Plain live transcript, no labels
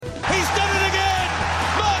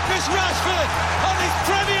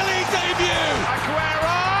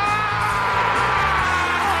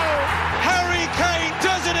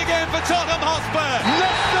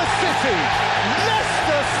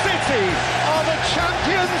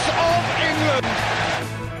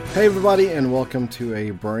Hey everybody, and welcome to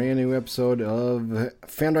a brand new episode of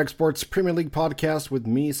FRS Sports Premier League Podcast with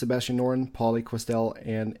me, Sebastian, Pauly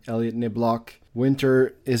and Elliott Niblock.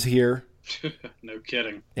 Winter is here. No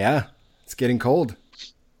kidding. Yeah, it's getting cold.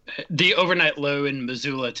 The overnight low in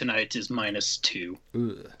Missoula tonight is -2.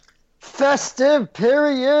 Ugh. Festive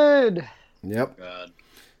period. Yep. God.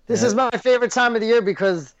 This is my favorite time of the year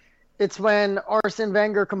because it's when Arsene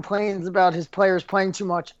Wenger complains about his players playing too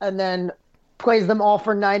much and then plays them all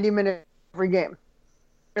for 90 minutes every game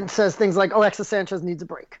and says things like Alexis Sanchez needs a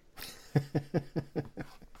break.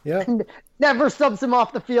 Yeah. And never subs them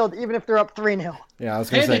off the field even if they're up 3-0. Yeah, I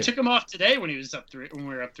was going to Hey, say. they took him off today when he was up 3. When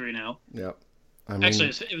we were up 3-0. Yep. I mean, Actually,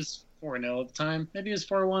 it was 4-0 at the time. Maybe it was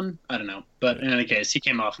 4-1. I don't know. But in any case, he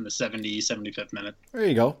came off in the 75th minute. there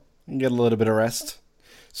you go. You can get a little bit of rest.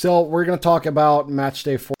 So we're going to talk about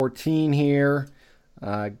Matchday 14 here.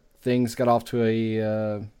 Things got off to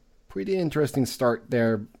a pretty interesting start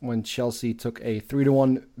there when Chelsea took a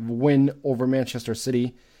 3-1 win over Manchester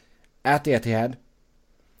City at the Etihad.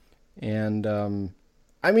 And,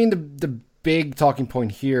 I mean, the big talking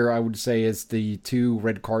point here, I would say, is the 2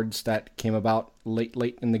 red cards that came about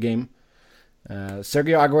late in the game.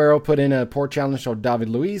 Sergio Aguero put in a poor challenge to David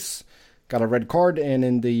Luiz, got a red card, and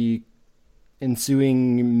in the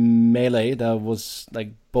ensuing melee, that was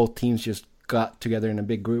like both teams just got together in a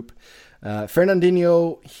big group.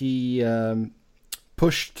 Fernandinho, he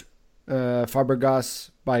pushed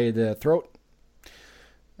Fabregas by the throat,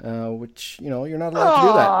 which, you're not allowed to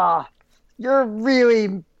do that. You're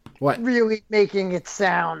really What? making it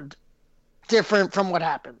sound different from what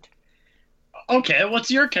happened. Okay,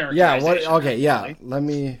 what's your Yeah, characterization? what? Okay, yeah, let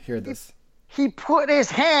me hear this. He put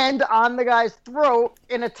his hand on the guy's throat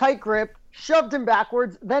in a tight grip, shoved him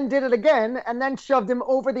backwards, then did it again, and then shoved him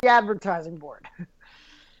over the advertising board.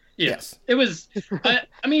 Yes. It was,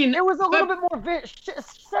 I mean... It was a little bit more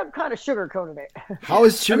some kind of sugar-coated it. How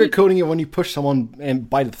is sugarcoating it when you push someone and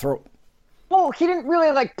by the throat? Well, he didn't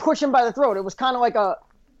really like push him by the throat. It was kind of like a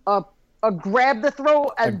grab the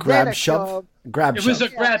throat and A grab then a shove? Grab It shove. was a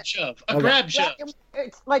grab shove. A grab shove.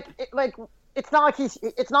 It's not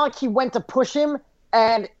like he went to push him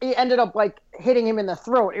and he ended up like hitting him in the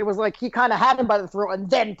throat. It was like he kind of had him by the throat and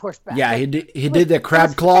then pushed back. Yeah, Like, he did the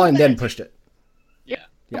crab claw and then pushed it. Yeah.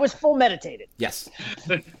 It was full meditated. Yes.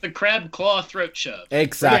 The crab claw throat shove.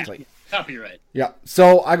 Exactly. Yeah, copyright. Yeah.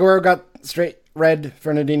 So Aguero got straight red.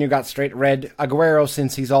 Fernandinho got straight red. Aguero,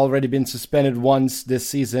 since he's already been suspended once this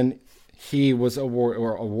season, he was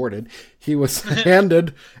awarded. He was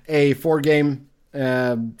handed a 4-game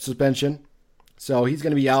suspension. So he's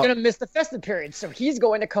going to be out. He's going to miss the festive period, so he's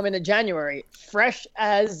going to come into January fresh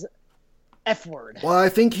as F word. Well, I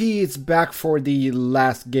think he's back for the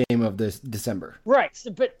last game of this December. Right. So,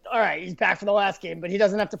 but all right, he's back for the last game, but he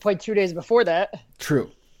doesn't have to play 2 days before that. True.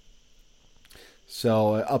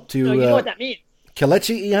 So up to So you know what that means.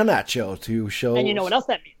 Kelechi Iheanacho to show. And you know what else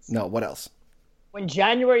that means? No, what else? When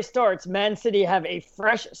January starts, Man City have a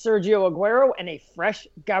fresh Sergio Aguero and a fresh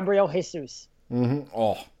Gabriel Jesus. Mm-hmm.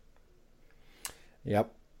 Oh.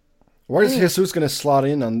 Yep. Where's Jesus going to slot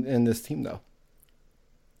in this team, though?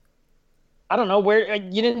 I don't know where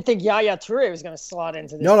you didn't think Yaya Toure was going to slot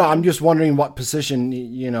into this. No, team. I'm just wondering what position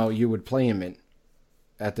you would play him in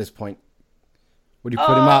at this point. Would you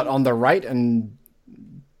put him out on the right and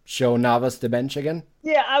show Navas the bench again?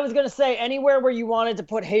 Yeah, I was going to say anywhere where you wanted to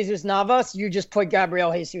put Jesus Navas, you just put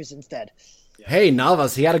Gabriel Jesus instead. Hey,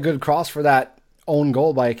 Navas, he had a good cross for that own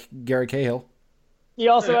goal by Gary Cahill. He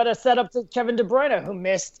also had a setup to Kevin De Bruyne, who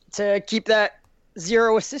missed to keep that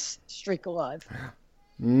 0 assist streak alive.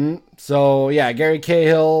 So, yeah, Gary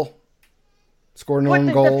Cahill scored an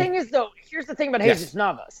own goal. The thing is, though, here's the thing about Jesus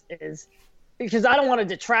Navas is because I don't want to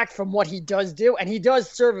detract from what he does do, and he does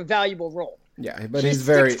serve a valuable role. Yeah, but he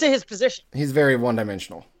sticks to his position. He's very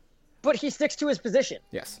one-dimensional. But he sticks to his position.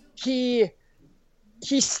 Yes.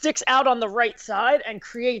 He sticks out on the right side and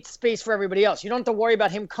creates space for everybody else. You don't have to worry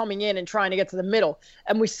about him coming in and trying to get to the middle.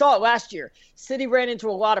 And we saw it last year. City ran into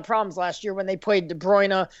a lot of problems last year when they played De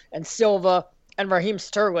Bruyne and Silva and Raheem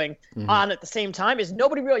Sterling on at the same time, is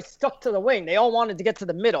nobody really stuck to the wing. They all wanted to get to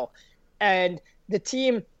the middle. And the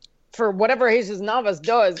team, for whatever Jesus Navas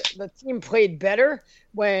does, the team played better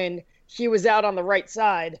when he was out on the right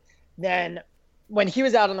side rather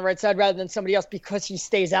than somebody else because he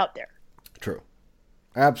stays out there. True.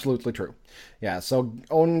 Absolutely true. Yeah, so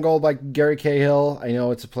own goal by Gary Cahill. I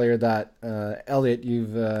know it's a player that, Elliott,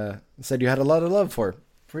 you've said you had a lot of love for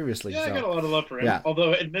previously. Yeah, so. I got a lot of love for him. Yeah.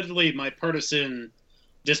 Although, admittedly, my partisan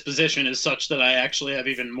disposition is such that I actually have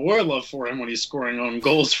even more love for him when he's scoring own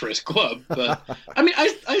goals for his club. But I mean,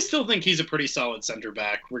 I still think he's a pretty solid center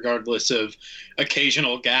back, regardless of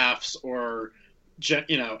occasional gaffes or,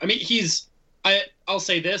 I mean, I'll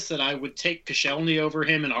say this, that I would take Koscielny over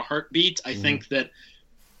him in a heartbeat. I think that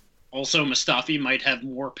also Mustafi might have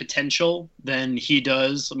more potential than he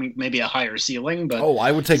does. I mean, maybe a higher ceiling, but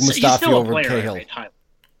I would take Mustafi over Cahill.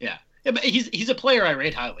 Yeah, but he's a player I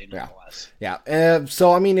rate highly, nonetheless. Yeah.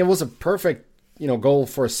 So I mean, it was a perfect goal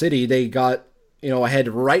for City. They got ahead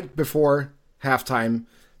right before halftime,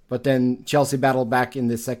 but then Chelsea battled back in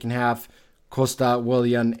the second half. Costa,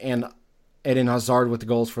 Willian, and Eden Hazard with the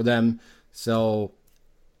goals for them. So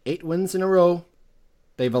 8 wins in a row.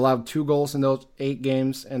 They've allowed 2 goals in those 8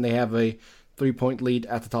 games, and they have a 3-point lead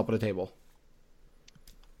at the top of the table.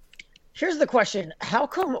 Here's the question: how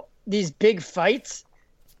come these big fights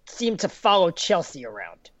seem to follow Chelsea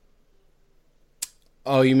around?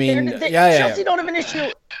 Oh, you mean Chelsea don't have an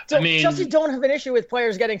issue. Chelsea don't have an issue with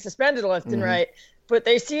players getting suspended left and right, but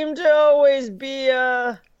they seem to always be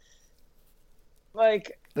they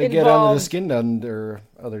involved. Get under the skin under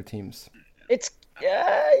other teams. It's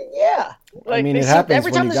it happens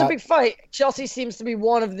every time there's a big fight. Chelsea seems to be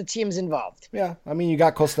one of the teams involved. Yeah, I mean, you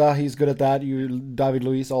got Costa, he's good at that. David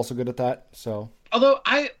Luiz also good at that. So, although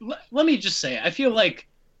let me just say, I feel like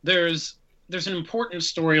there's an important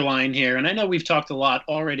storyline here, and I know we've talked a lot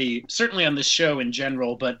already, certainly on this show in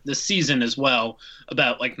general, but this season as well,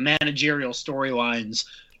 about like managerial storylines.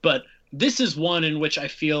 But this is one in which I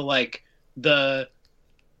feel like the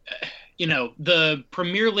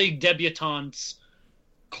Premier League debutantes,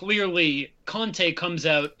 clearly Conte comes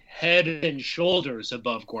out head and shoulders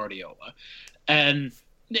above Guardiola. And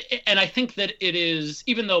I think that it is,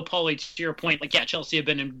 even though, Pauly, to your point, Chelsea have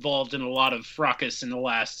been involved in a lot of fracas in the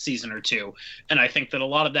last season or two, and I think that a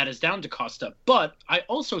lot of that is down to Costa. But I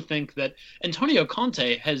also think that Antonio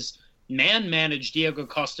Conte has managed Diego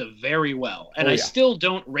Costa very well, and I still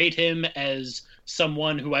don't rate him as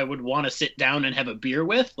someone who I would want to sit down and have a beer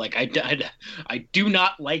with. I do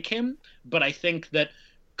not like him, but I think that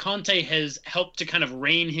Conte has helped to kind of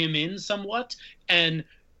rein him in somewhat. And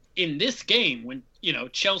in this game, when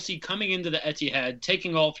Chelsea coming into the Etihad,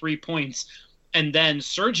 taking all 3 points, and then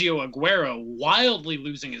Sergio Aguero wildly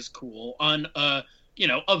losing his cool on a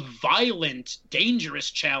violent, dangerous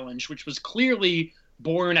challenge, which was clearly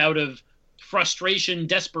born out of frustration,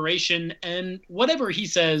 desperation, and whatever he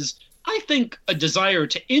says, I think a desire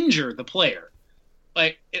to injure the player.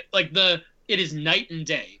 It is night and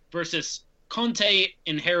day versus Conte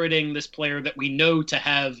inheriting this player that we know to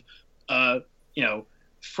have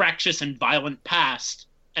fractious and violent past,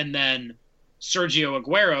 and then Sergio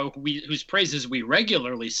Aguero, whose praises we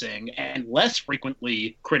regularly sing and less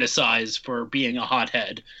frequently criticize for being a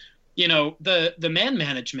hothead. The man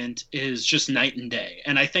management is just night and day.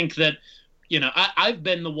 And I think that, I've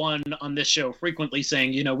been the one on this show frequently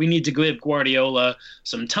saying, we need to give Guardiola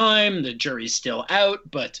some time. The jury's still out.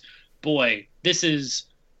 But boy, this is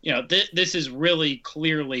really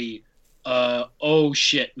clearly oh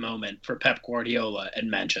shit moment for Pep Guardiola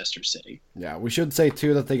and Manchester City. Yeah, we should say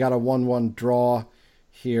too that they got a 1-1 draw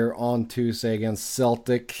here on Tuesday against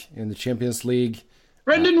Celtic in the Champions League.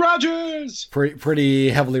 Brendan Rodgers! Pretty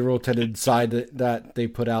heavily rotated side that they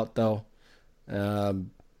put out though.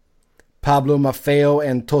 Pablo Maffeo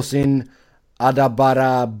and Tosin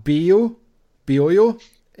Adabarabiu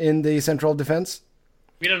in the central defense.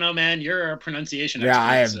 We don't know, man. You're a pronunciation expert. Yeah,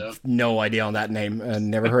 I have so. No idea on that name.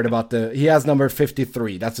 Never heard about he has number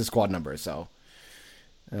 53. That's his squad number, so.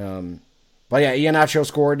 But yeah, Iheanacho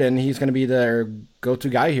scored, and he's going to be their go-to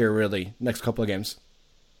guy here, really, next couple of games.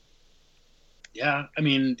 Yeah, I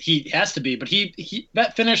mean, he has to be, but he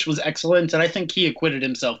that finish was excellent, and I think he acquitted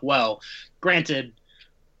himself well. Granted,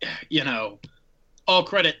 all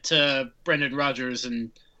credit to Brendan Rodgers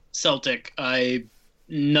and Celtic. I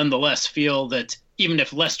nonetheless feel that even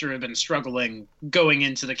if Leicester had been struggling going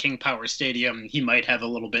into the King Power Stadium, he might have a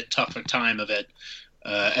little bit tougher time of it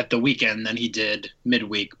at the weekend than he did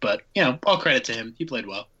midweek. But, all credit to him. He played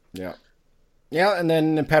well. Yeah. Yeah, and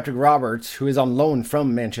then Patrick Roberts, who is on loan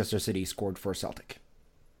from Manchester City, scored for Celtic.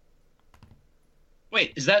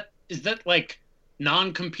 Wait, is that like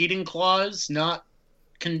non-competing clause? Not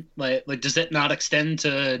does it not extend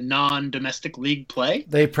to non-domestic league play?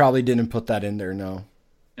 They probably didn't put that in there, no.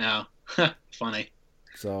 No. Funny.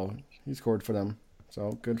 So he scored for them.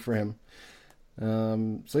 So good for him.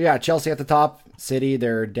 So yeah, Chelsea at the top. City,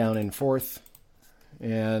 they're down in 4th.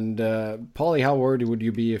 And Pauly, how worried would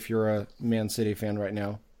you be if you're a Man City fan right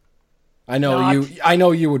now? I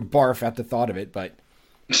know you would barf at the thought of it, but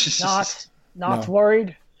not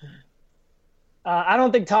worried. I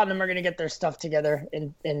don't think Tottenham are going to get their stuff together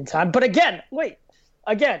in time. But again,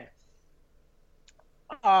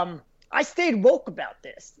 I stayed woke about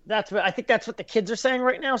this. I think that's what the kids are saying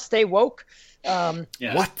right now. Stay woke.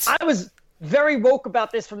 What? I was very woke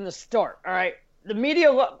about this from the start. All right, the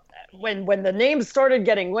media when the names started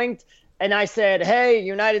getting linked, and I said, "Hey,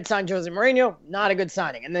 United signed Jose Mourinho, not a good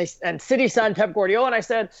signing," and City signed Pep Guardiola, and I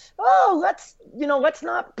said, "Oh, let's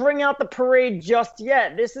not bring out the parade just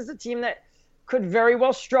yet. This is a team that could very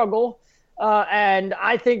well struggle." And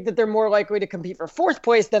I think that they're more likely to compete for fourth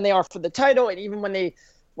place than they are for the title. And even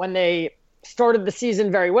when they started the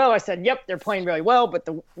season very well, I said, "Yep, they're playing really well," but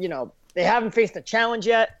they haven't faced a challenge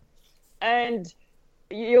yet. And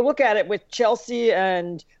you look at it with Chelsea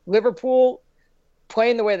and Liverpool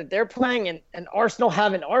playing the way that they're playing, and Arsenal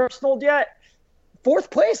haven't Arsenaled yet.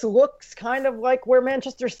 Fourth place looks kind of like where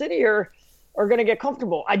Manchester City are going to get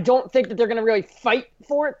comfortable. I don't think that they're going to really fight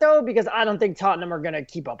for it, though, because I don't think Tottenham are going to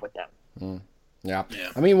keep up with them. Yeah.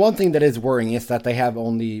 I mean, one thing that is worrying is that they have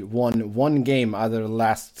only won one game out of the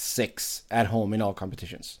last 6 at home in all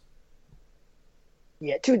competitions.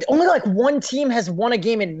 Yeah, dude, only like one team has won a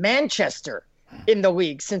game in Manchester in the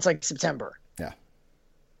league since like September. Yeah.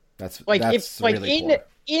 That's really poor.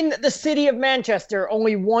 In the city of Manchester,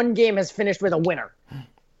 only one game has finished with a winner.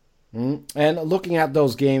 And looking at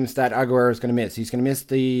those games that Aguero is going to miss, he's going to miss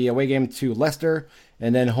the away game to Leicester,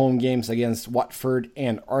 and then home games against Watford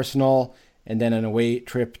and Arsenal, and then an away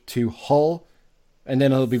trip to Hull, and then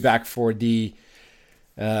he'll be back for the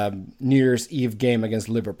New Year's Eve game against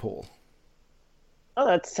Liverpool. Oh,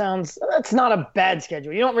 that's not a bad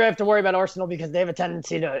schedule. You don't really have to worry about Arsenal because they have a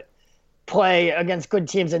tendency to play against good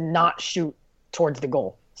teams and not shoot towards the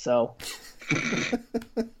goal. So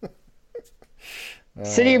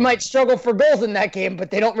City might struggle for goals in that game, but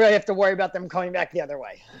they don't really have to worry about them coming back the other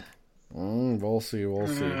way. We'll see.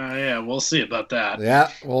 Yeah, we'll see about that. Yeah,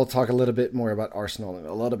 we'll talk a little bit more about Arsenal in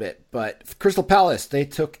a little bit. But Crystal Palace, they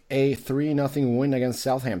took a 3-0 win against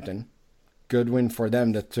Southampton. Good win for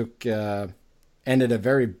them. That ended a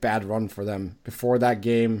very bad run for them. Before that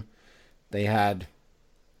game, they had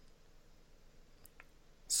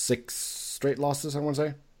 6 straight losses, I want to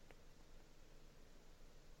say.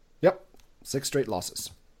 Yep, 6 straight losses.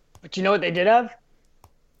 But you know what they did have?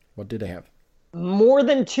 What did they have? More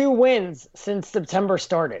than 2 wins since September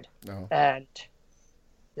started. Oh. And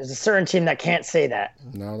there's a certain team that can't say that.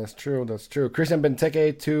 No, that's true. Christian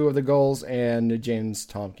Benteke, 2 of the goals, and James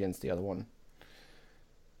Tompkins, the other one.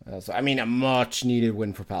 So, I mean, a much-needed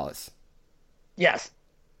win for Palace. Yes.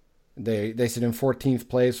 They sit in 14th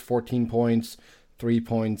place, 14 points, 3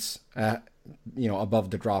 points, above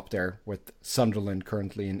the drop there, with Sunderland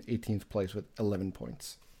currently in 18th place with 11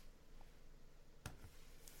 points.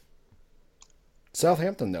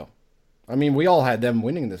 Southampton, though. I mean, we all had them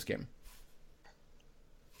winning this game.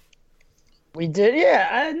 We did,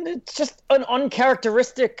 yeah. And it's just an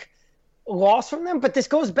uncharacteristic loss from them. But this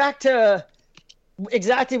goes back to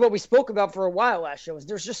exactly what we spoke about for a while last show.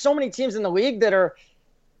 There's just so many teams in the league that are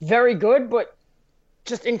very good, but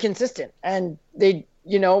just inconsistent. And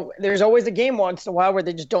there's always a game once in a while where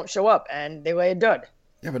they just don't show up and they lay a dud.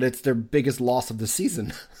 Yeah, but it's their biggest loss of the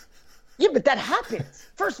season. Yeah, but that happens.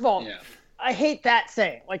 First of all, I hate that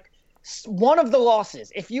saying. Like, one of the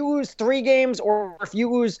losses, if you lose 3 games or if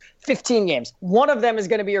you lose 15 games, one of them is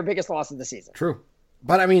going to be your biggest loss of the season. True.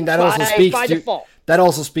 But I mean, that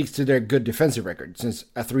also speaks to their good defensive record, since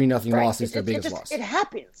a 3-0 loss is their biggest loss. It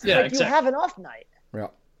happens. Yeah, exactly. You have an off night.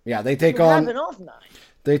 Yeah. They take on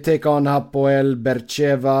Hapoel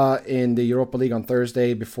Bercheva in the Europa League on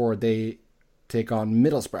Thursday before they take on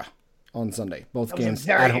Middlesbrough on Sunday. Both games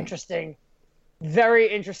at home. Very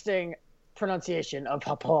interesting pronunciation of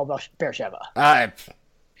Hapoel Bercheva.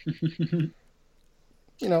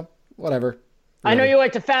 Whatever. I know you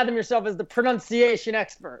like to fathom yourself as the pronunciation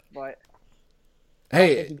expert, but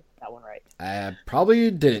hey, I think you got that one right. I probably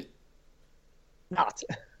didn't.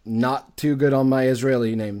 Not too good on my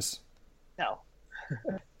Israeli names. No.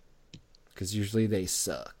 Because usually they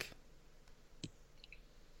suck.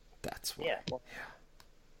 That's why.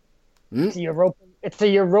 It's a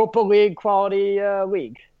Europa League quality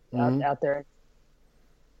league out there.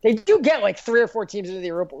 They do get like 3 or 4 teams into the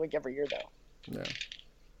Europa League every year, though. Yeah.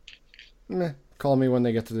 Meh. Call me when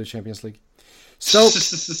they get to the Champions League. Stoke,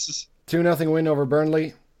 2-0 win over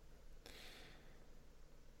Burnley.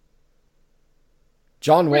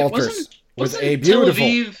 John Walters was a beautiful.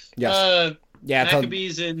 Tel Aviv, yes.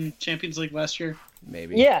 Maccabees in Champions League last year.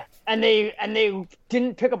 Maybe. Yeah, and they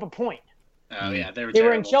didn't pick up a point. Oh yeah, they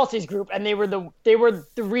were in Chelsea's group, and they were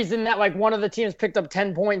the reason that like one of the teams picked up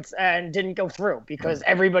 10 points and didn't go through because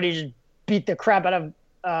everybody just beat the crap out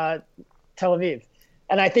of Tel Aviv.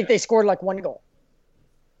 And I think they scored like 1 goal.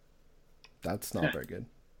 That's not very good.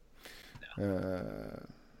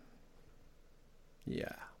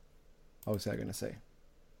 Yeah. What was I going to say?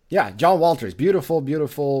 Yeah, John Walters. Beautiful,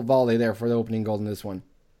 beautiful volley there for the opening goal in this one.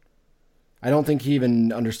 I don't think he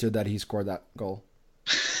even understood that he scored that goal.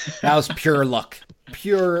 That was pure luck.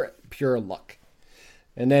 Pure luck.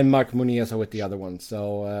 And then Mark Muniesa with the other one.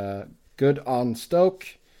 So good on Stoke.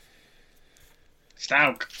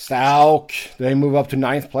 Stoke. They move up to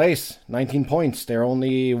 9th place. 19 points. They're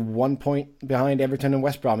only 1 point behind Everton and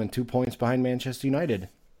West Brom and 2 points behind Manchester United.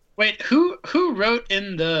 Wait, who wrote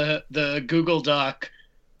in the Google Doc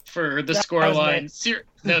for the scoreline?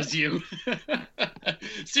 That was you.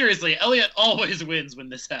 Seriously, Elliott always wins when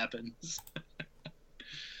this happens.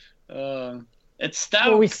 It's Stoke.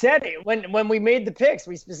 Well, we said it when we made the picks.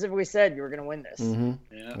 We specifically said you were going to win this.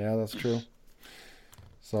 Mm-hmm. Yeah, that's true.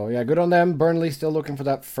 So, yeah, good on them. Burnley still looking for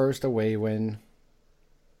that first away win.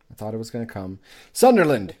 I thought it was going to come.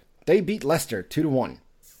 Sunderland, they beat Leicester 2-1.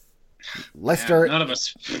 Leicester. Yeah, none of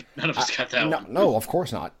us got that one. No, of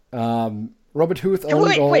course not. Robert Huth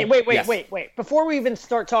owned goal. Wait. Before we even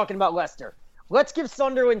start talking about Leicester, let's give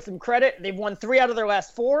Sunderland some credit. They've won 3 out of their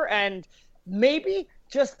last 4, and maybe,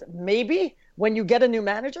 just maybe, when you get a new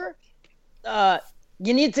manager,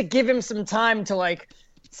 you need to give him some time to,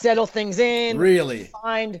 settle things in. Really?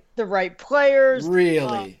 Find the right players.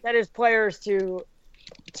 Really? That is players to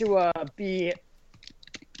be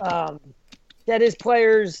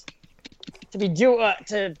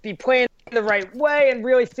playing the right way and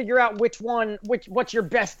really figure out what's your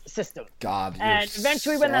best system. God. And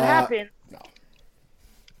eventually when that happens. No.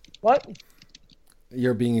 What?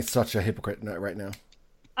 You're being such a hypocrite right now.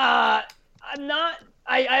 I'm not.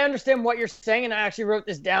 I understand what you're saying, and I actually wrote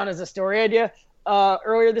this down as a story idea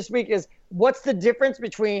earlier this week. Is what's the difference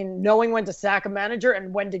between knowing when to sack a manager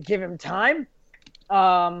and when to give him time?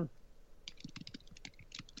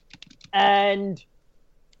 And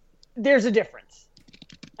there's a difference.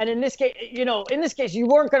 And in this case, you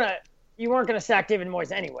weren't gonna sack David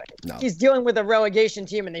Moyes anyway. No. He's dealing with a relegation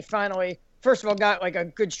team, and they finally, first of all, got a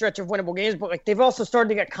good stretch of winnable games, but they've also started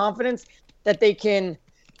to get confidence that they can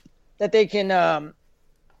do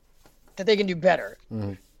better.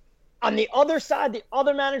 Mm-hmm. On the other side, the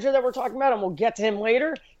other manager that we're talking about, and we'll get to him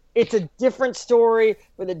later, it's a different story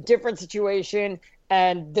with a different situation,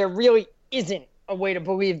 and there really isn't a way to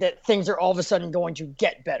believe that things are all of a sudden going to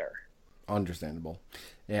get better. Understandable.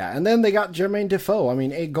 Yeah, and then they got Jermaine Defoe.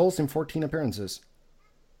 8 goals in 14 appearances.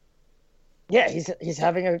 Yeah, he's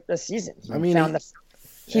having a season.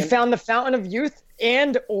 He He found the fountain of youth,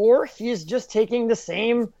 or he's just taking the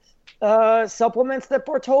same supplements that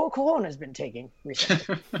Bartolo Colon has been taking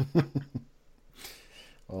recently.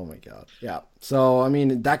 Oh my God. Yeah. So,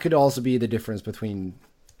 that could also be the difference between,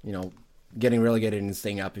 getting relegated and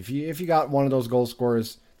staying up. If you got one of those goal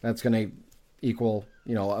scorers, that's going to equal,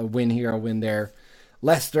 a win here, a win there.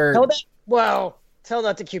 Leicester. Tell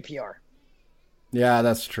that to QPR. Yeah,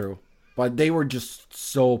 that's true. But they were just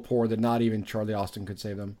so poor that not even Charlie Austin could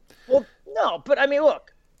save them. Well, no, but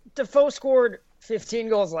look, Defoe scored 15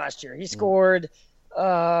 goals last year. He scored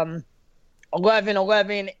 11,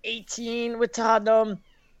 18 with Tottenham,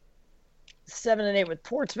 7 and 8 with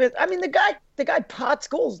Portsmouth. The guy pots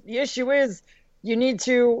goals. The issue is you need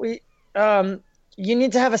to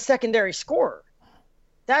have a secondary scorer.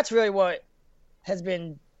 That's really what has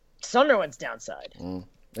been Sunderland's downside. And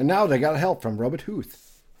now they got help from Robert Huth.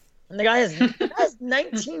 And the guy has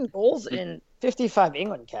 19 goals in 55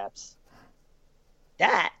 England caps.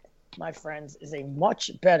 That, my friends, is a much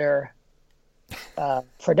better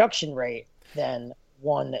production rate than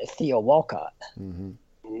one Theo Walcott. Mm-hmm.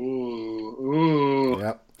 Ooh.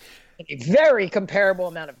 Yep. A very comparable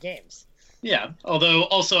amount of games. Yeah, although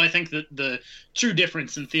also I think that the true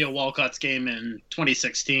difference in Theo Walcott's game in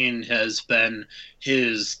 2016 has been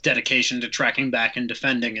his dedication to tracking back and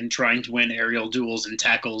defending and trying to win aerial duels and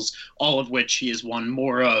tackles, all of which he has won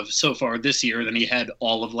more of so far this year than he had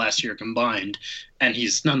all of last year combined. And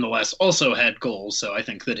he's nonetheless also had goals, so I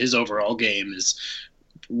think that his overall game is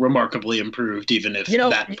remarkably improved, even if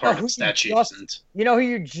that part of the stat sheet isn't. You know who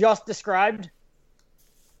you just described?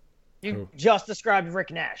 You just described Rick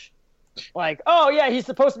Nash. He's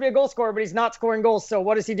supposed to be a goal scorer, but he's not scoring goals. So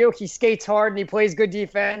what does he do? He skates hard and he plays good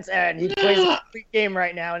defense and he plays a complete game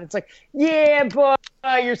right now. And it's but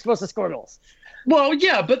you're supposed to score goals. Well,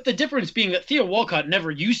 yeah, but the difference being that Theo Walcott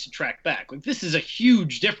never used to track back. This is a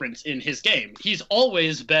huge difference in his game. He's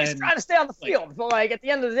always been... He's trying to stay on the field, but at the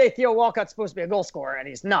end of the day, Theo Walcott's supposed to be a goal scorer, and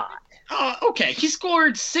he's not. Okay, he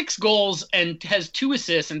scored 6 goals and has 2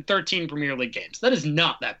 assists in 13 Premier League games. That is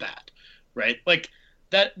not that bad, right?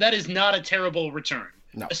 that is not a terrible return.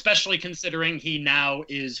 No. Especially considering he now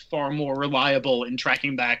is far more reliable in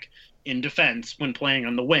tracking back in defense when playing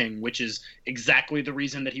on the wing, which is exactly the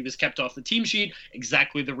reason that he was kept off the team sheet,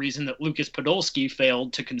 exactly the reason that Lucas Podolski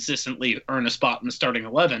failed to consistently earn a spot in the starting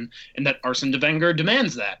 11, and that Arsene Wenger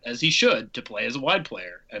demands that, as he should, to play as a wide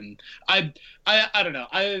player. And I don't know.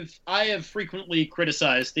 I have frequently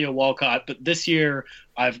criticized Theo Walcott, but this year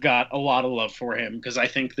I've got a lot of love for him because I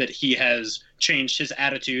think that he has changed his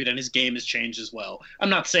attitude and his game has changed as well. I'm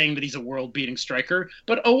not saying that he's a world-beating striker,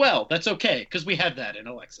 but oh well, that's okay because we have that in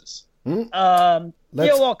Alexis. Theo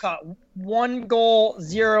Walcott, 1 goal,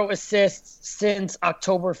 0 assists since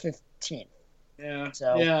October 15th. Yeah.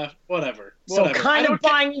 So, yeah. Whatever. So kind of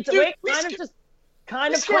buying into it. We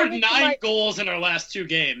scored 9 goals in our last 2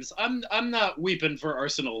 games. I'm not weeping for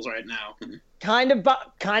Arsenal's right now. Kind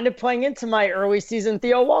of playing into my early season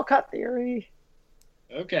Theo Walcott theory.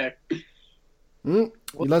 Okay.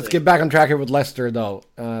 Let's get back on track here with Leicester, though.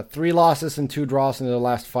 3 losses and 2 draws in their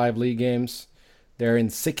last 5 league games. They're in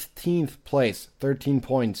 16th place, 13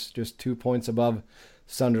 points, just 2 points above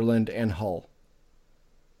Sunderland and Hull.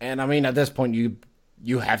 And I mean, at this point,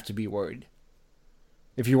 you have to be worried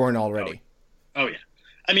if you weren't already. Oh yeah.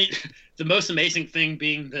 I mean, the most amazing thing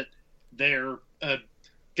being that they're going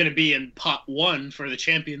to be in pot 1 for the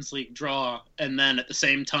Champions League draw, and then at the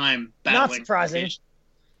same time battling. Not surprising.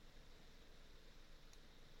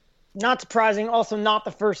 Not surprising. Also, not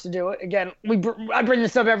the first to do it. Again, I bring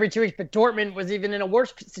this up every 2 weeks, but Dortmund was even in a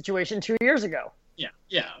worse situation 2 years ago. Yeah.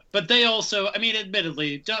 But they also, I mean,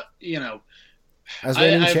 admittedly, you know, as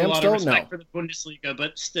reigning I have champs, a lot of respect for the Bundesliga,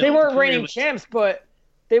 but still, they weren't reigning champs. But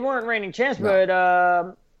they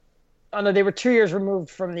no, they were 2 years removed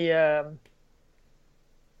from the.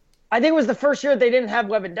 I think it was the first year they didn't have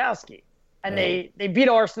Lewandowski, and they beat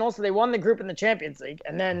Arsenal, so they won the group in the Champions League,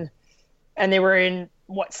 and they were in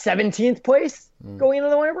 17th place going into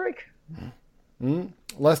the winter break.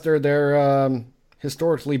 Leicester, they're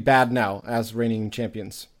historically bad now as reigning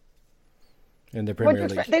champions in the Premier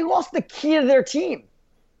League. They lost the key to their team.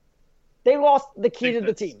 They lost the key to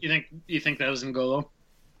the team. You think that was N'Golo?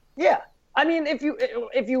 Yeah, I mean, if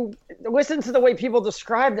you listen to the way people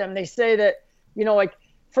describe them, they say that, you know, like,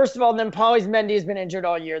 first of all, then Pauly Mendy has been injured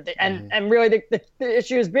all year, and really the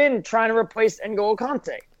issue has been trying to replace N'Golo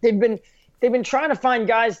Kante. They've been trying to find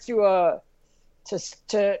guys to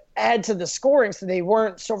add to the scoring, so they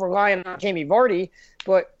weren't so reliant on Jamie Vardy.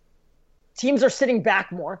 But teams are sitting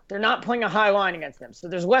back more; they're not playing a high line against them, so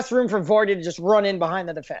there's less room for Vardy to just run in behind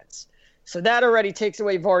the defense. So that already takes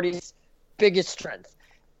away Vardy's biggest strength.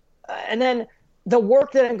 And then the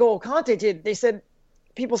work that N'Golo Kante did,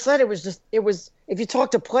 people said it was. If you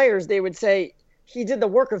talk to players, they would say he did the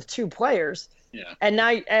work of 2 players. Yeah. And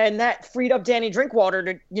that freed up Danny Drinkwater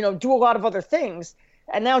to, you know, do a lot of other things.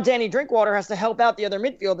 And now Danny Drinkwater has to help out the other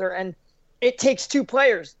midfielder, and it takes 2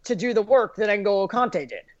 players to do the work that N'Golo Kante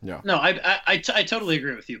did. Yeah. No, I totally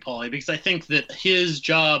agree with you, Pauly, because I think that his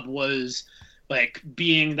job was like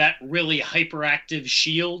being that really hyperactive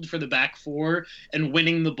shield for the back 4 and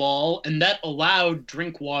winning the ball, and that allowed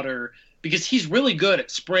Drinkwater, because he's really good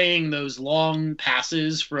at spraying those long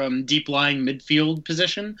passes from deep-lying midfield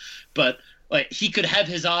position, but like he could have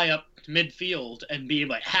his eye up to midfield and be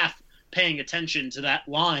like half paying attention to that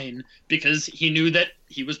line because he knew that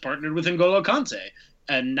he was partnered with N'Golo Kante.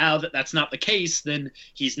 And now that that's not the case, then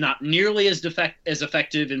he's not nearly as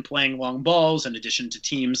effective in playing long balls, in addition to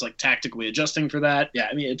teams like tactically adjusting for that. Yeah,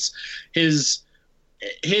 I mean, it's his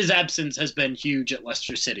absence has been huge at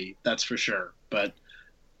Leicester City, that's for sure. But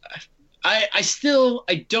I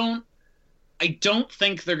don't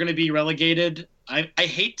think they're going to be relegated. I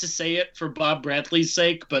hate to say it for Bob Bradley's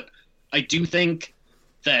sake, but I do think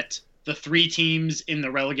that the 3 teams in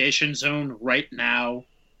the relegation zone right now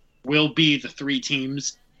will be the 3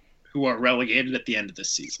 teams who are relegated at the end of this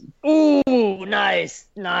season. Ooh, nice.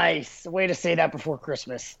 Way to say that before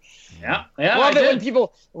Christmas. Yeah. Love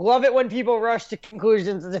it when people rush to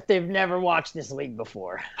conclusions as if they've never watched this league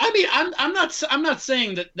before. I mean, I'm not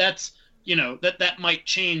saying that's, you know, that might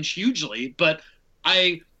change hugely, but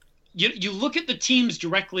you look at the teams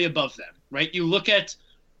directly above them, right? You look at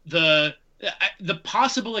the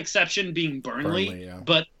possible exception being Burnley, yeah.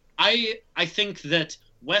 But I think that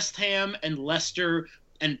West Ham and Leicester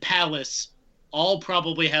and Palace all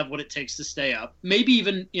probably have what it takes to stay up. Maybe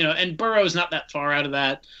even, you know, and Borough's not that far out of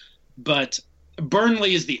that, but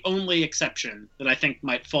Burnley is the only exception that I think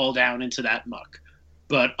might fall down into that muck.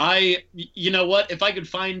 But you know what? If I could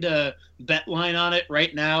find a bet line on it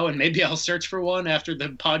right now, and maybe I'll search for one after the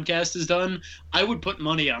podcast is done, I would put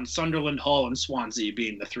money on Sunderland, Hull, and Swansea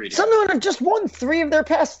being the 3 to Sunderland have just won 3 of their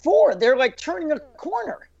past 4. They're like turning a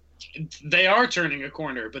corner. They are turning a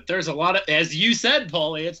corner, but there's a lot of, as you said,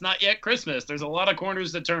 Pauly, it's not yet Christmas. There's a lot of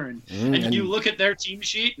corners to turn. And you look at their team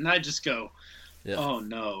sheet, and I just go, oh,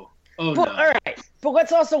 no. Oh, no. All right, but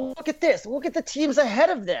let's also look at this. Look at the teams ahead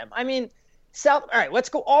of them. I mean, all right, let's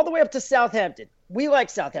go all the way up to Southampton. We like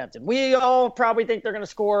Southampton. We all probably think they're going to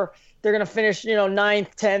score. They're going to finish,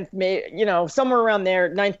 9th, 10th, somewhere around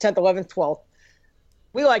there, 9th, 10th, 11th, 12th.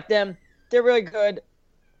 We like them. They're really good.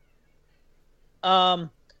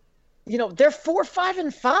 They're 4, 5,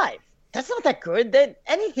 and 5. That's not that good.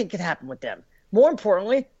 Anything could happen with them. More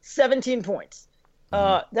importantly, 17 points.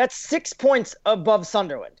 That's 6 points above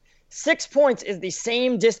Sunderland. 6 points is the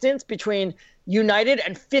same distance between United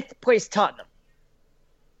and 5th place Tottenham.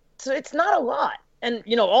 So it's not a lot. And,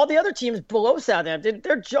 all the other teams below Southampton,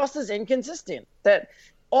 they're just as inconsistent.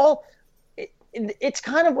 It's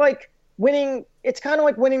kind of like winning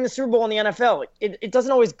the Super Bowl in the NFL. It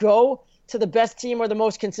doesn't always go to the best team or the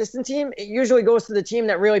most consistent team. It usually goes to the team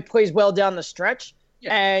that really plays well down the stretch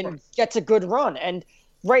and gets a good run. And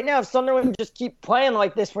right now, if Sunderland just keep playing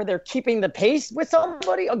like this where they're keeping the pace with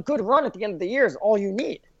somebody, a good run at the end of the year is all you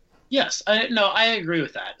need. Yes, I agree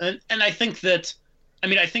with that. And I think that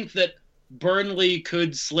Burnley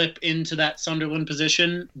could slip into that Sunderland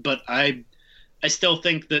position, but I still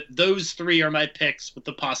think that those 3 are my picks, with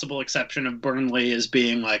the possible exception of Burnley as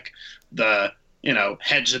being like the,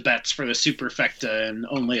 hedge the bets for the superfecta and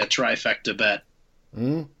only a trifecta bet.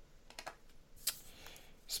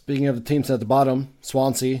 Speaking of the teams at the bottom,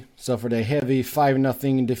 Swansea suffered a heavy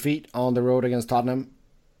 5-0 defeat on the road against Tottenham.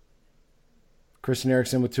 Christian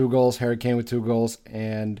Eriksen with 2 goals, Harry Kane with 2 goals,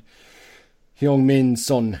 and Heung-min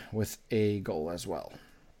Son with a goal as well.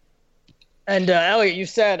 And Elliot, you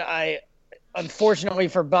said, unfortunately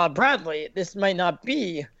for Bob Bradley, this might not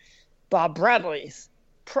be Bob Bradley's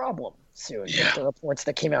problem soon. Yeah. If the reports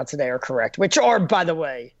that came out today are correct, which are, by the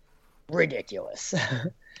way, ridiculous.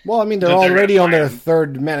 Well, I mean, they're already on their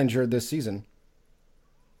 3rd manager this season.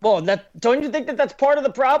 Well, don't you think that's part of the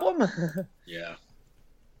problem? Yeah.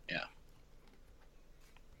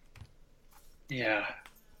 Yeah.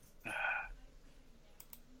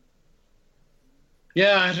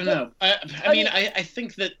 I don't know. I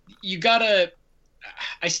think that you gotta.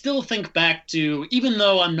 I still think back to, even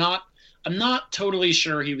though I'm not totally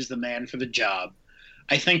sure he was the man for the job.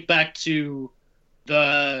 I think back to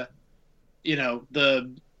oh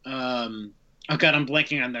God, I'm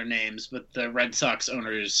blanking on their names, but the Red Sox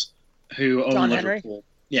owners who own Liverpool. Henry?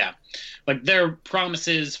 Yeah. Like their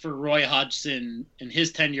promises for Roy Hodgson in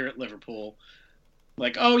his tenure at Liverpool.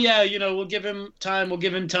 Like, oh yeah, we'll give him time,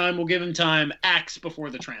 acts before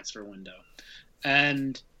the transfer window.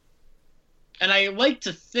 And I like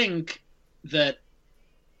to think that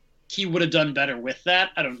he would have done better with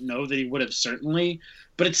that. I don't know that he would have, certainly,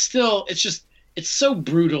 but it's so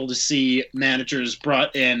brutal to see managers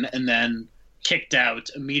brought in and then kicked out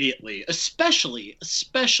immediately, especially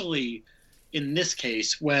in this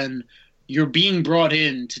case when you're being brought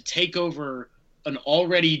in to take over an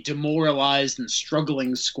already demoralized and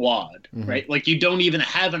struggling squad, right? Like you don't even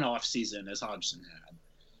have an off season as Hodgson had.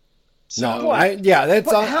 So,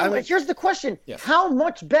 here's the question: how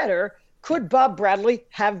much better could Bob Bradley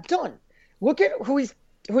have done? Look at who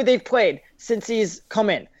they've played since he's come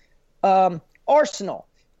in: Arsenal,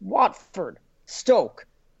 Watford, Stoke,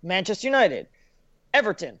 Manchester United,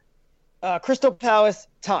 Everton, Crystal Palace,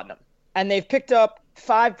 Tottenham, and they've picked up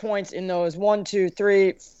 5 points in those 1, 2,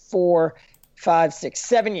 3, 4, 5, 6,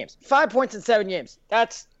 7 games. 5 points in 7 games.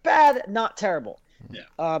 That's bad, not terrible.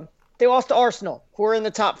 Yeah. They lost to Arsenal, who are in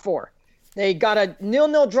the top 4. They got a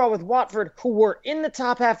 0-0 draw with Watford, who were in the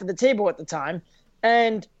top half of the table at the time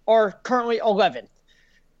and are currently 11th.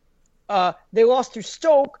 They lost to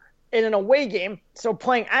Stoke in an away game, so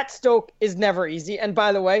playing at Stoke is never easy. And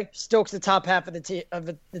by the way, Stoke's the top half of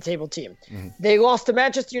the table team. Mm-hmm. They lost to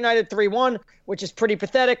Manchester United 3-1, which is pretty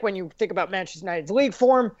pathetic when you think about Manchester United's league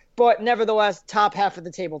form, but nevertheless, top half of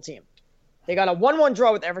the table team. They got a 1-1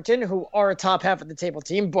 draw with Everton, who are a top half of the table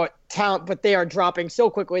team, but they are dropping so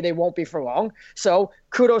quickly they won't be for long. So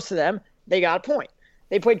kudos to them. They got a point.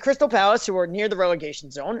 They played Crystal Palace, who are near the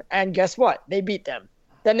relegation zone, and guess what? They beat them.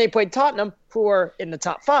 Then they played Tottenham, who are in the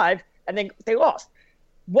top 5, and they lost.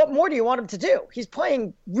 What more do you want him to do? He's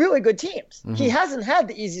playing really good teams. Mm-hmm. He hasn't had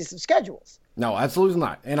the easiest of schedules. No, absolutely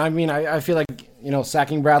not. And I mean, I feel like,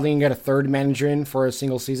 sacking Bradley and get a third manager in for a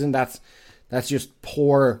single season, that's just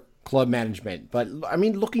poor club management. But, I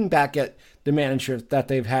mean, looking back at the managers that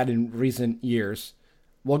they've had in recent years,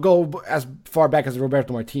 we'll go as far back as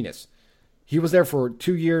Roberto Martinez. He was there for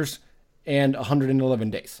 2 years and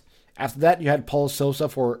 111 days. After that, you had Paulo Sousa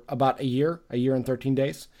for about a year and 13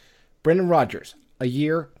 days. Brendan Rodgers, a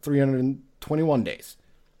year, 321 days.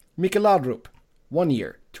 Mikel Laudrup, 1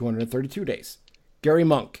 year, 232 days. Gary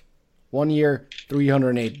Monk, 1 year,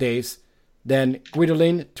 308 days. Then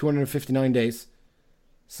Guidolin, 259 days.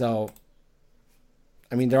 So,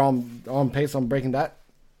 I mean, they're on pace on breaking that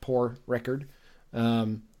poor record.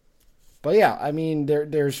 But yeah, I mean,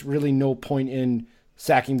 there's really no point in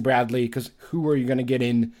sacking Bradley because who are you going to get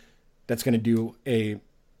in that's going to do a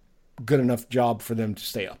good enough job for them to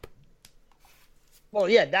stay up? Well,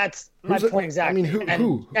 yeah, that's my point exactly. I mean,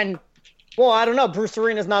 who? And well, I don't know. Bruce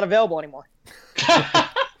Arena's not available anymore.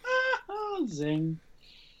 Zing.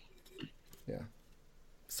 Yeah.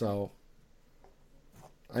 So,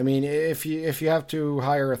 I mean, if you have to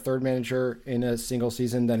hire a third manager in a single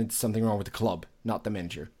season, then it's something wrong with the club, not the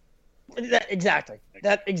manager. Exactly.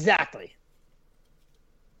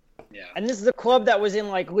 Yeah. And this is a club that was in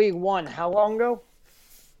like League One. How long ago?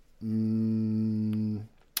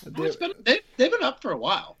 They've been up for a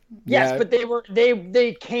while. Yes, but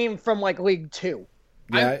they came from like League Two.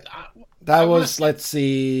 Yeah, that was, let's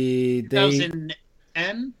see,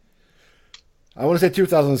 2010. I want to say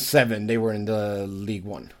 2007. They were in the League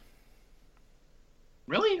One.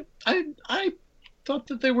 Really? I thought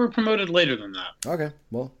that they were promoted later than that. Okay,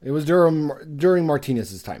 well, it was during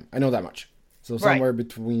Martinez's time. I know that much. So somewhere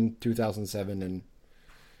between 2007 and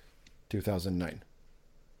 2009.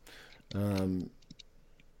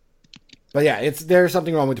 But yeah, there's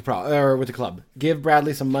something wrong with the club. Give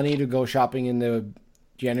Bradley some money to go shopping in the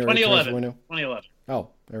January 2011 window. 2011. Oh,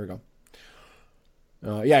 there we go.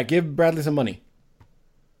 Yeah, give Bradley some money.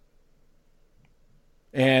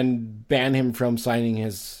 And ban him from signing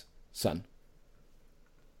his son.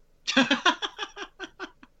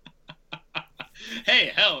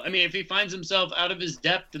 Hey, hell, I mean, if he finds himself out of his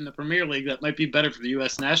depth in the Premier League, that might be better for the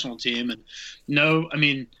U.S. national team. And no, I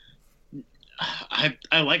mean,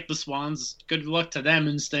 I like the Swans. Good luck to them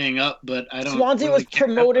in staying up, but I don't. Swansea really was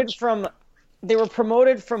promoted from. They were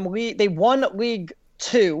promoted from League. They won League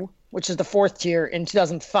Two, which is the fourth tier, in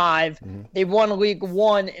 2005. Mm-hmm. They won League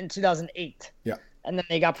One in 2008. Yeah, and then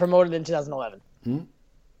they got promoted in 2011. Mm-hmm.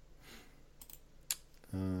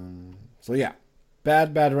 So yeah,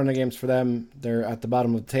 bad run of games for them. They're at the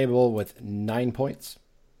bottom of the table with 9 points.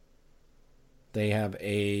 They have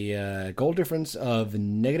a goal difference of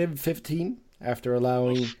 -15 after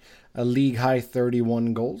allowing a league-high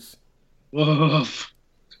 31 goals. Oof.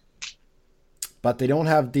 But they don't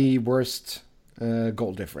have the worst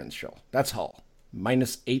goal differential. That's Hull,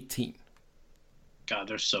 -18. God,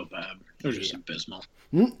 they're so bad. They're just abysmal.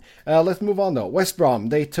 Let's move on, though. West Brom,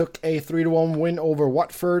 they took a 3-1 win over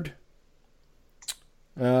Watford.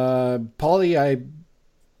 Pauly, I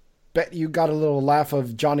bet you got a little laugh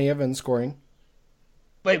of Johnny Evans scoring.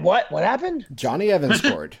 Wait, what? What happened? Johnny Evans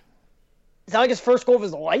scored. Is that like his first goal of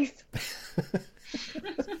his life?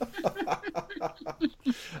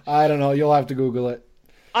 I don't know. You'll have to Google it.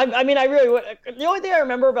 I mean, I really would. The only thing I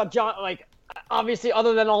remember about John, like, obviously,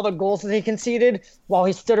 other than all the goals that he conceded while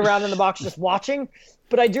he stood around in the box just watching,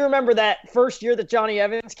 but I do remember that first year that Johnny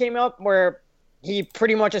Evans came up where he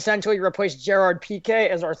pretty much essentially replaced Gerard Piqué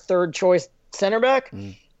as our third choice center back,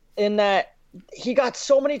 in that he got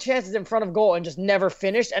so many chances in front of goal and just never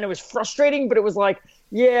finished, and it was frustrating, but it was like,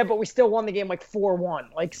 yeah, but we still won the game like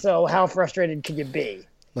 4-1. Like, so how frustrated could you be?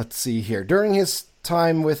 Let's see here. During his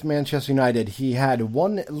time with Manchester United, he had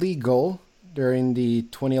 1 league goal during the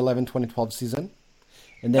 2011-2012 season.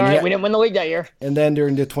 And then we didn't win the league that year. And then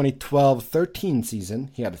during the 2012-13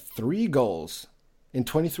 season, he had 3 goals in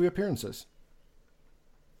 23 appearances.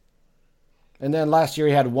 And then last year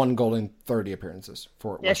he had 1 goal in 30 appearances.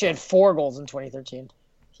 He actually had 4 goals in 2013.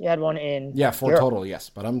 He had 1 in 4 Europe. Total, yes.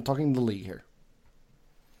 But I'm talking the league here.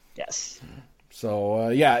 Yes. So,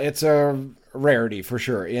 it's a rarity for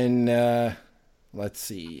sure. In, let's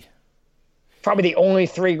see. Probably the only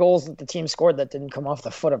 3 goals that the team scored that didn't come off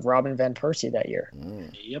the foot of Robin Van Persie that year.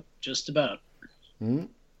 Yep, just about.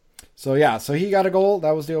 So he got a goal.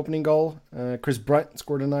 That was the opening goal. Chris Brunt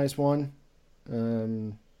scored a nice one.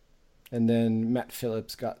 And then Matt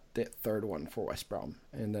Phillips got the third one for West Brom.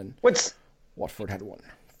 And then Watford had 1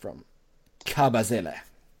 from Cabazele.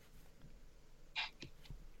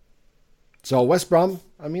 So West Brom,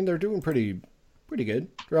 I mean, they're doing pretty good.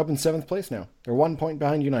 They're up in 7th place now. They're 1 point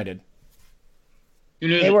behind United.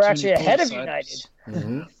 They were actually ahead of United.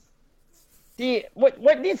 Mm-hmm.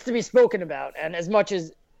 What needs to be spoken about, and as much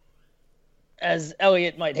as as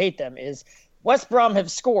Elliott might hate them, is West Brom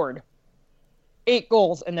have scored 8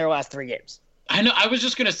 goals in their last 3 games. I know. I was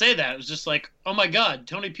just going to say that. It was just like, oh my God,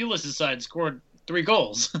 Tony Pulis' side scored 3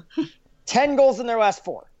 goals. 10 goals in their last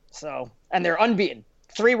 4. So, and they're unbeaten.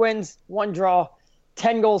 3 wins, 1 draw,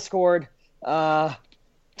 10 goals scored,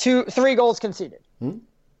 3 goals conceded.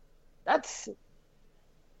 This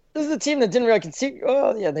is a team that didn't really concede.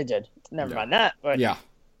 Oh, yeah, they did. Never mind that. But yeah,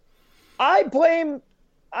 I blame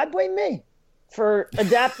me for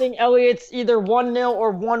adapting Elliott's either 1-0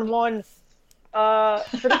 or 1-1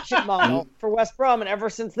 prediction model for West Brom, and ever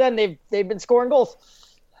since then they've been scoring goals.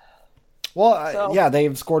 Well,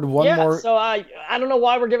 they've scored one more. So I don't know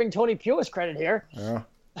why we're giving Tony Pulis credit here. Yeah.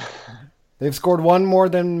 They've scored one more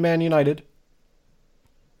than Man United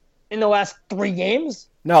In the last 3 games?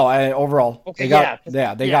 No, overall. Okay,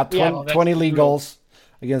 they got 20 league goals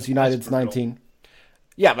against United's 19.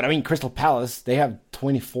 Yeah, but I mean, Crystal Palace, they have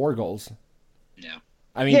 24 goals. Yeah.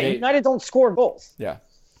 I mean, United don't score goals. Yeah.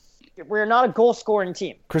 We're not a goal-scoring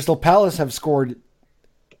team. Crystal Palace have scored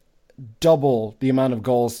double the amount of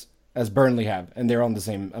goals as Burnley have, and they're on the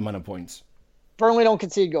same amount of points. Burnley don't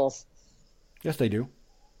concede goals. Yes, they do.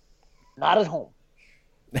 Not at home.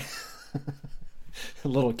 A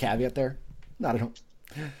little caveat there. Not at home.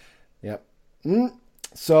 Yep.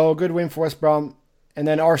 So, good win for West Brom. And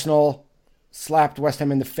then Arsenal slapped West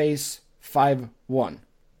Ham in the face 5-1.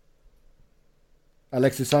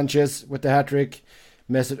 Alexis Sanchez with the hat-trick.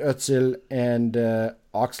 Mesut Özil and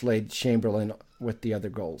Oxlade-Chamberlain with the other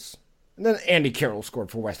goals. And then Andy Carroll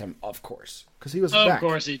scored for West Ham, of course, because he was back. Of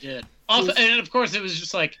course he did. And of course it was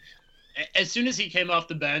just like, as soon as he came off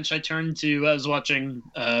the bench, I was watching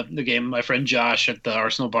the game with my friend Josh at the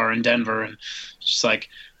Arsenal bar in Denver, and just like,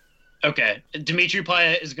 okay, Dimitri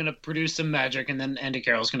Payet is going to produce some magic, and then Andy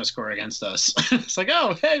Carroll's going to score against us. It's like,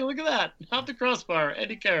 oh, hey, look at that. Off the crossbar,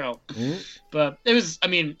 Andy Carroll. Mm-hmm. But it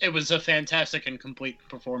was a fantastic and complete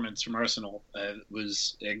performance from Arsenal. It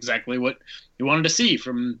was exactly what you wanted to see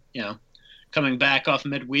from, coming back off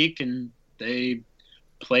midweek, and they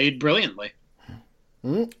played brilliantly.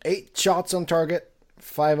 8 shots on target,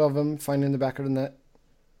 5 of them finding the back of the net.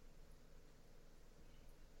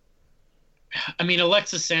 I mean,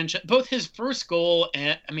 Alexis Sanchez, both his first goal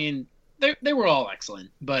and, they were all excellent,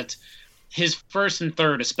 but his first and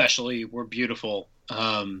third especially were beautiful.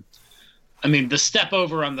 The step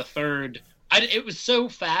over on the third, it was so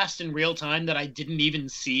fast in real time that I didn't even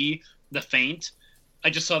see the feint. I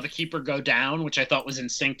just saw the keeper go down, which I thought was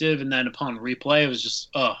instinctive, and then upon replay, it was just,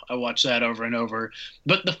 I watched that over and over.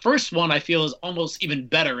 But the first one I feel is almost even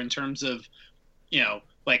better in terms of,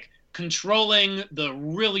 controlling the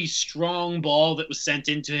really strong ball that was sent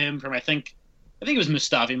into him from, I think it was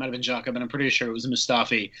Mustafi, it might have been Xhaka, but I'm pretty sure it was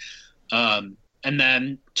Mustafi. And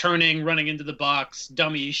then turning, running into the box,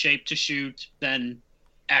 dummy shape to shoot, then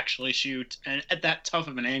actually shoot, and at that tough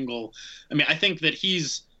of an angle. I think that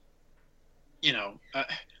he's,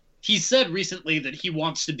 he said recently that he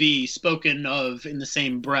wants to be spoken of in the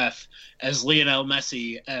same breath as Lionel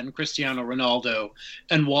Messi and Cristiano Ronaldo.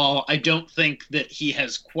 And while I don't think that he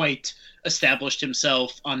has quite established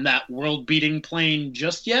himself on that world-beating plane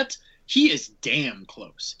just yet, he is damn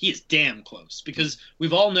close. He is damn close, because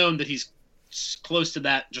we've all known that he's close to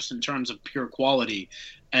that just in terms of pure quality.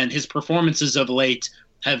 And his performances of late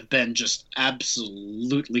have been just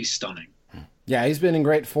absolutely stunning. Yeah, he's been in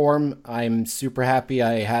great form. I'm super happy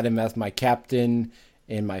I had him as my captain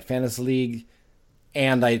in my fantasy league,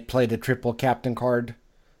 and I played a triple captain card.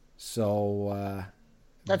 So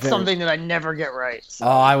that's something that I never get right. So.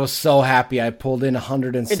 Oh, I was so happy. I pulled in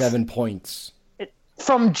 107 points.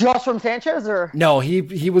 From Sanchez, or no?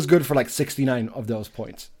 He was good for like 69 of those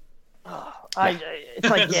points. It's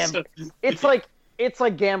like gambling. It's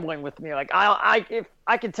like gambling with me. Like if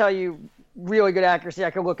I could tell you really good accuracy, I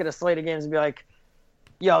could look at a slate of games and be like,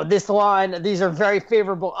 this line, these are very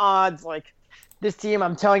favorable odds. Like this team,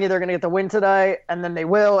 I'm telling you, they're going to get the win today, and then they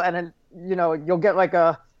will. And then, you'll get like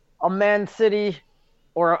a Man City,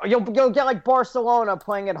 or you'll get like Barcelona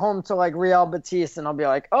playing at home to like Real Betis, and I'll be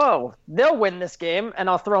like, oh, they'll win this game, and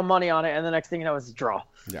I'll throw money on it, and the next thing you know, it's a draw.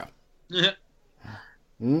 Yeah.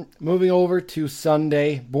 Moving over to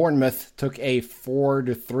Sunday, Bournemouth took a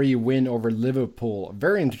 4-3 win over Liverpool. A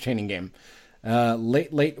very entertaining game.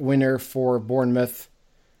 Late winner for Bournemouth.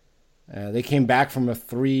 They came back from a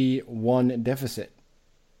 3-1 deficit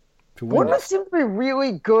to win. Bournemouth seems to be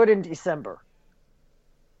really good in December.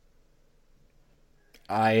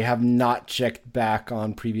 I have not checked back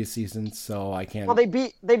on previous seasons, so I can't. Well, they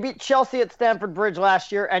beat Chelsea at Stamford Bridge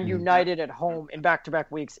last year and United at home in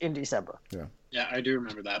back-to-back weeks in December. Yeah. Yeah, I do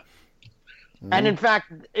remember that. And in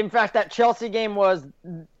fact, that Chelsea game was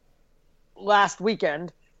last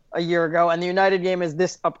weekend a year ago, and the United game is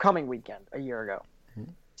this upcoming weekend a year ago.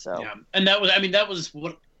 So yeah, and that was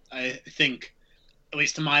what I think, at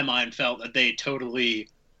least to my mind, felt that they totally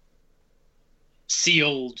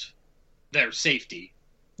sealed their safety.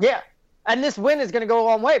 Yeah, and this win is going to go a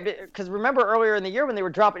long way, because remember earlier in the year when they were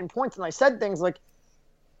dropping points, and I said things like,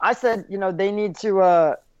 I said, they need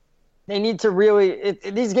to really.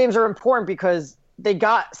 These games are important because they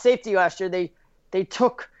got safety last year. They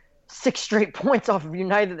took 6 straight points off of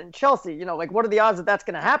United and Chelsea. What are the odds that that's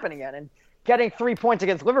going to happen again? And getting 3 points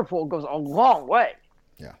against Liverpool goes a long way.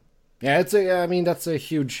 Yeah, that's a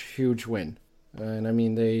huge win. And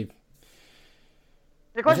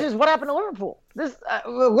the question is, what happened to Liverpool?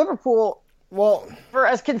 Liverpool, well, for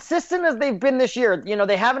as consistent as they've been this year,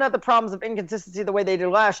 they haven't had the problems of inconsistency the way they did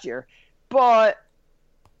last year. But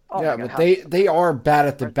they are bad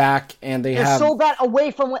at the back, and they're so bad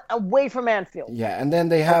away from Anfield. Yeah, and then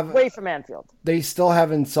they have away from Anfield. They still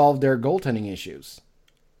haven't solved their goaltending issues.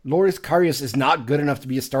 Loris Karius is not good enough to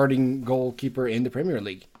be a starting goalkeeper in the Premier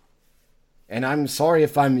League. And I'm sorry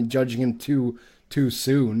if I'm judging him too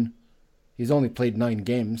soon. He's only played 9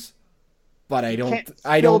 games. But I don't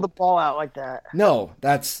spill the ball out like that. No,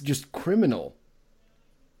 that's just criminal.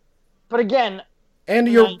 But again, and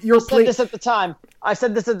I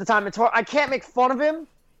said this at the time. It's hard. I can't make fun of him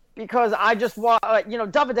because I just want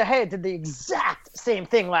David De Gea did the exact same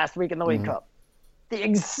thing last week in the League Cup. The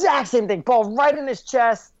exact same thing. Ball right in his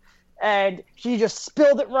chest, and he just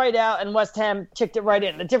spilled it right out, and West Ham kicked it right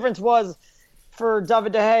in. The difference was for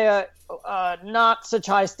David De Gea, not such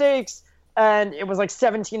high stakes, and it was like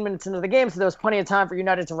 17 minutes into the game, so there was plenty of time for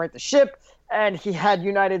United to right the ship, and he had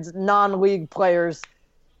United's non-league players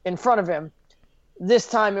in front of him. This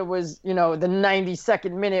time it was, the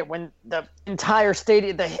 92nd minute when the entire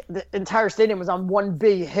stadium was on one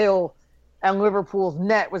big hill, and Liverpool's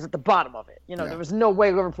net was at the bottom of it. There was no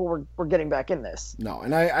way Liverpool were getting back in this. No,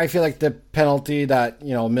 and I feel like the penalty that,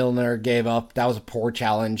 Milner gave up, that was a poor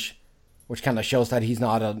challenge, which kind of shows that he's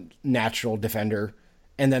not a natural defender.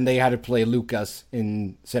 And then they had to play Lucas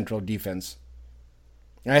in central defense.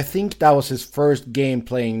 And I think that was his first game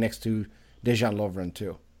playing next to Dejan Lovren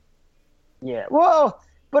too. Yeah, well,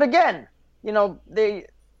 but again,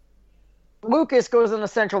 Lucas goes in the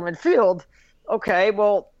central midfield. Okay,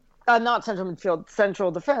 well, not central midfield,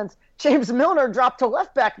 central defense. James Milner dropped to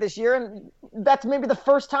left back this year, and that's maybe the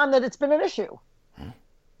first time that it's been an issue.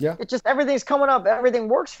 Yeah. It's just everything's coming up. Everything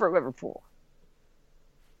works for Liverpool.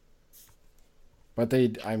 But they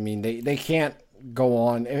can't go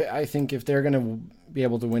on. I think if they're going to be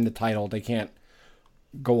able to win the title, they can't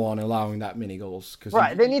go on allowing that many goals.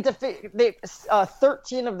 Right. They need to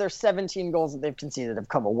 13 of their 17 goals that they've conceded have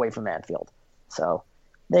come away from Anfield. So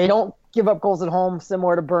they don't give up goals at home,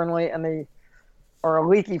 similar to Burnley, and they are a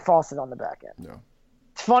leaky faucet on the back end. No.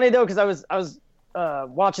 It's funny, though, because I was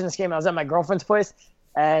watching this game. I was at my girlfriend's place,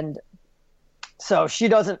 and so she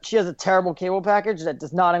has a terrible cable package that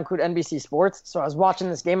does not include NBC Sports. So I was watching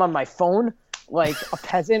this game on my phone like a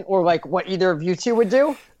peasant, or like what either of you two would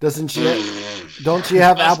do. Don't you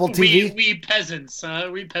have Apple TV? We peasants, huh?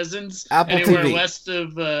 We peasants. Apple anywhere TV. West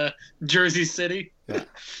of Jersey City. Yeah.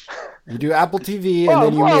 You do Apple TV and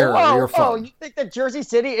then you mirror your phone. Oh, you think that Jersey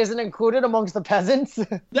City isn't included amongst the peasants?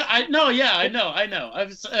 I know.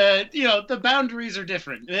 The boundaries are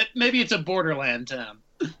different. Maybe it's a borderland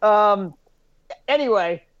town.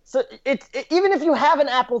 Anyway, so even if you have an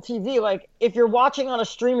Apple TV, like if you're watching on a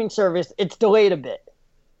streaming service, it's delayed a bit,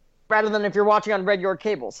 rather than if you're watching on regular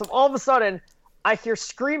cable. So all of a sudden, I hear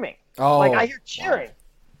screaming. Like I hear cheering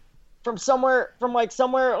from somewhere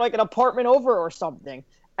like an apartment over or something.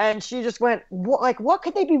 And she just went, what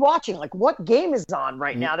could they be watching? Like, what game is on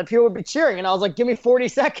right now that people would be cheering? And I was like, give me 40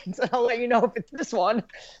 seconds, and I'll let you know if it's this one.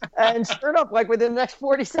 And sure enough, like within the next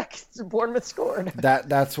 40 seconds, Bournemouth scored.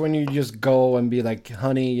 That's when you just go and be like,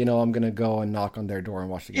 honey, I'm going to go and knock on their door and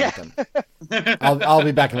watch the game with them. I'll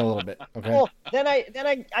be back in a little bit. Okay. Well, then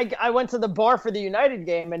I went to the bar for the United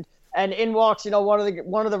game, and in walks,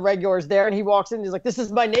 one of the regulars there, and he walks in. He's like, "This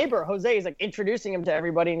is my neighbor, Jose." He's like introducing him to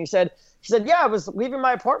everybody, and he said, "Yeah, I was leaving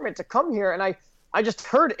my apartment to come here, and I just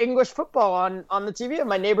heard English football on the TV in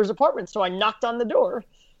my neighbor's apartment, so I knocked on the door."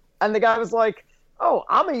 And the guy was like, "Oh,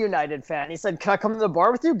 I'm a United fan." He said, "Can I come to the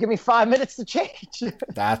bar with you? Give me 5 minutes to change."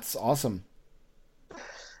 That's awesome.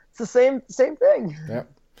 It's the same thing. Yep.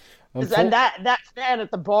 And that fan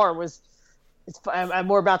at the bar was. I'm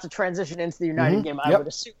more about to transition into the United game, I would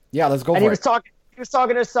assume. Yeah, let's go. And he was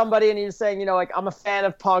talking to somebody, and he was saying, like, I'm a fan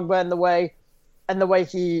of Pogba and the way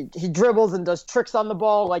he dribbles and does tricks on the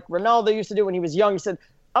ball like Ronaldo used to do when he was young. He said,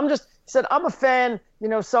 I'm a fan,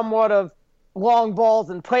 somewhat of long balls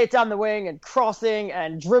and play it down the wing and crossing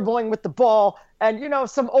and dribbling with the ball and,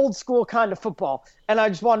 some old school kind of football. And I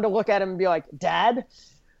just wanted to look at him and be like, Dad,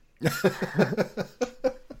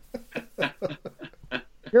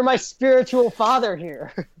 you're my spiritual father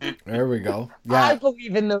here. There we go. Yeah. I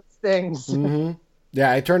believe in those things. Mm-hmm.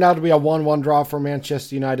 Yeah, it turned out to be a 1-1 draw for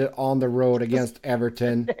Manchester United on the road against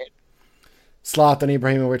Everton. Zlatan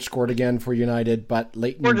Ibrahimovic scored again for United, but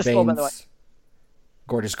Leighton Gorgeous Baines... goal, by the way.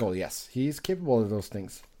 Gorgeous goal, yes. He's capable of those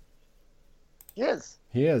things. He is.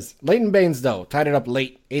 He is. Leighton Baines, though, tied it up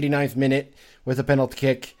late, 89th minute, with a penalty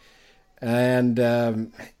kick. And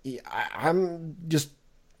I'm just...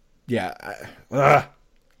 Yeah.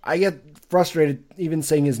 I get frustrated even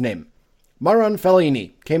saying his name. Marouane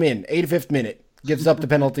Fellaini came in, 85th minute, gives up the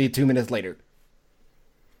penalty 2 minutes later.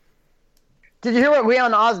 Did you hear what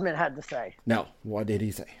Leon Osman had to say? No. What did he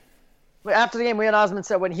say? After the game, Leon Osman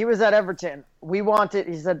said when he was at Everton, he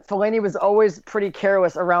said Fellaini was always pretty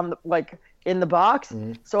careless around, in the box.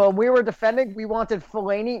 Mm-hmm. So when we were defending, we wanted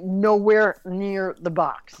Fellaini nowhere near the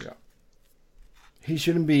box. Yeah. He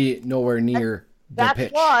shouldn't be nowhere near the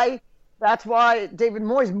pitch. That's why David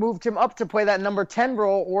Moyes moved him up to play that number 10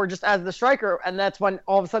 role or just as the striker. And that's when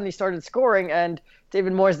all of a sudden he started scoring. And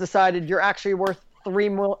David Moyes decided you're actually worth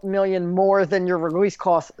 $3 million more than your release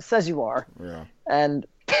cost says you are. Yeah. And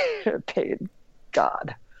paid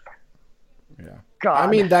God. Yeah. God. I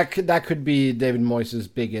mean, that could be David Moyes'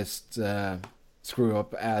 biggest screw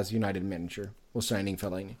up as United manager, was signing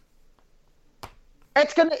Fellaini.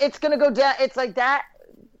 It's gonna go down. It's like that.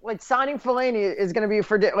 Like signing Fellaini is going to be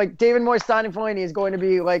David Moyes signing Fellaini is going to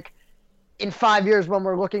be in 5 years when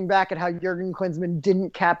we're looking back at how Jurgen Klinsmann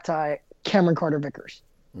didn't cap tie Cameron Carter-Vickers.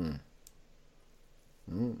 Mm.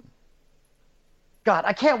 Mm. God,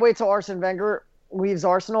 I can't wait till Arsene Wenger leaves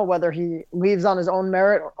Arsenal, whether he leaves on his own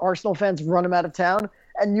merit or Arsenal fans run him out of town,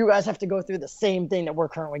 and you guys have to go through the same thing that we're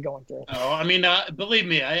currently going through. Oh, I mean, believe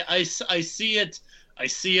me, I see it. I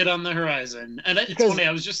see it on the horizon. And it's funny,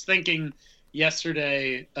 I was just thinking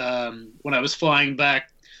yesterday when I was flying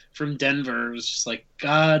back from Denver, it was just like,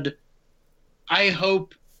 God, I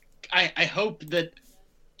hope that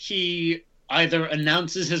he either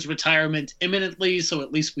announces his retirement imminently so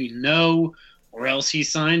at least we know, or else he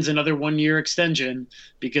signs another 1-year extension,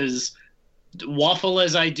 because waffle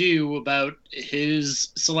as I do about his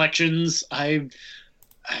selections,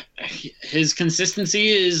 his consistency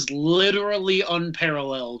is literally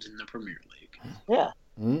unparalleled in the Premier League. Yeah.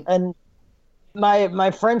 Mm-hmm. And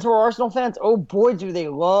my friends who are Arsenal fans, oh boy, do they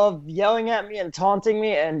love yelling at me and taunting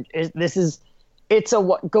me. And it's a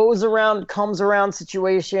what goes around comes around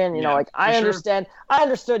situation. You know, I understand. Sure. I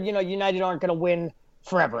understood. United aren't going to win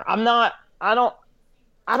forever. I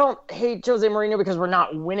don't hate Jose Mourinho because we're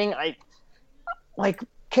not winning.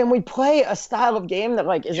 Can we play a style of game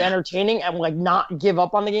that is entertaining and not give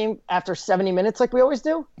up on the game after 70 minutes like we always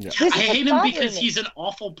do? Yeah. I hate him because he's an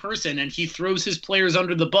awful person and he throws his players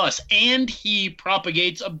under the bus and he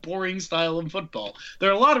propagates a boring style of football. There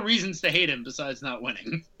are a lot of reasons to hate him besides not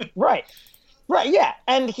winning. Right, yeah.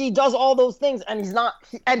 And he does all those things and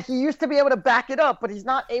he used to be able to back it up, but he's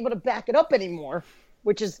not able to back it up anymore,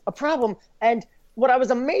 which is a problem. And what I was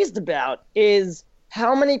amazed about is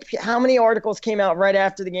how many articles came out right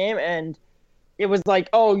after the game, and it was like,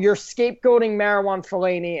 oh, you're scapegoating Marouane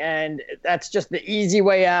Fellaini, and that's just the easy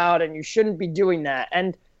way out, and you shouldn't be doing that.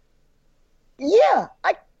 And yeah,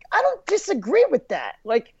 I don't disagree with that.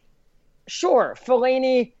 Sure,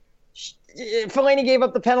 Fellaini gave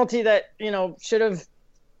up the penalty that should have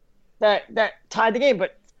that tied the game,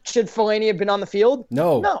 but should Fellaini have been on the field?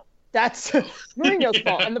 No, that's Mourinho's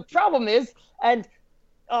fault. And the problem is,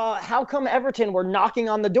 how come Everton were knocking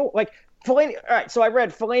on the door? Fellaini. All right, so I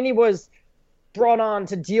read Fellaini was brought on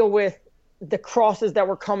to deal with the crosses that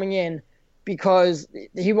were coming in because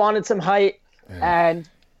he wanted some height, and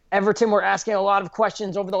Everton were asking a lot of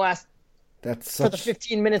questions over the last for the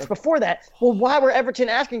 15 minutes before that. Well, why were Everton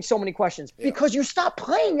asking so many questions? Yeah. Because you stopped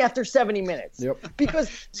playing after 70 minutes. Yep. Because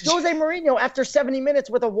Jose Mourinho, after 70 minutes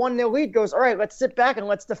with a 1-0 lead, goes, all right, let's sit back and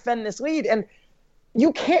let's defend this lead. And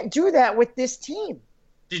you can't do that with this team.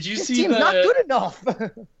 Did you this see team's not good enough?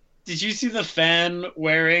 Did you see the fan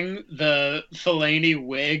wearing the Fellaini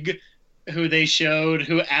wig who they showed,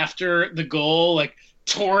 who after the goal,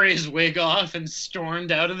 tore his wig off and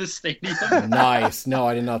stormed out of the stadium? Nice. No,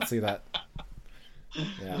 I did not see that.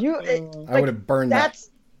 Yeah. I would have burned that.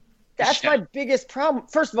 That's my biggest problem.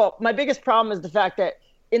 First of all, my biggest problem is the fact that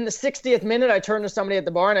in the 60th minute, I turned to somebody at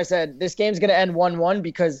the bar and I said, this game's going to end 1-1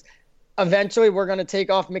 because eventually we're going to take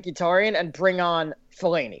off Mkhitaryan and bring on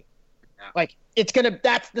Fellaini. Yeah.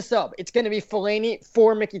 That's the sub. It's going to be Fellaini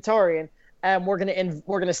for Mkhitaryan. and we're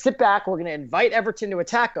gonna sit back. We're gonna invite Everton to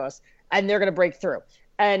attack us, and they're gonna break through.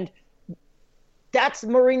 And that's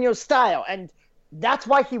Mourinho's style, and that's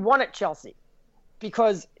why he won at Chelsea,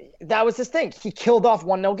 because that was his thing. He killed off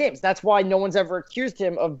 1-0 games. That's why no one's ever accused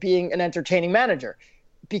him of being an entertaining manager,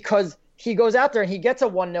 because he goes out there and he gets a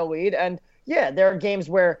 1-0 lead. And yeah, there are games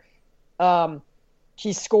where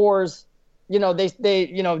he scores.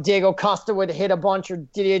 Diego Costa would hit a bunch, or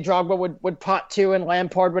Didier Drogba would pot 2, and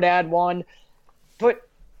Lampard would add 1. But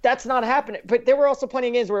that's not happening. But there were also plenty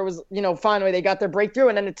of games where it was, finally they got their breakthrough,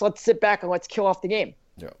 and then it's let's sit back and let's kill off the game.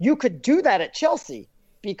 Yeah. You could do that at Chelsea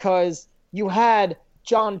because you had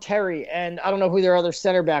John Terry, and I don't know who their other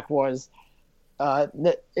center back was.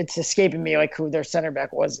 It's escaping me like who their center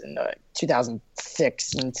back was in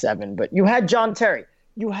 2006 and 2007. But you had John Terry.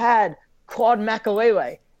 You had Claude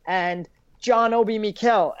Makelele and John Obi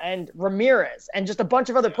Mikel and Ramirez and just a bunch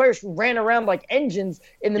of other players who ran around like engines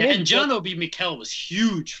in the midfield. And John Obi Mikel was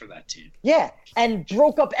huge for that team. Yeah, and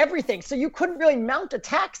broke up everything. So you couldn't really mount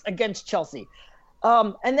attacks against Chelsea.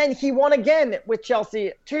 And then he won again with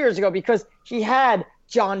Chelsea 2 years ago because he had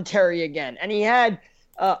John Terry again. And he had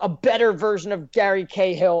a better version of Gary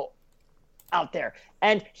Cahill out there.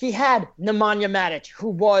 And he had Nemanja Matic, who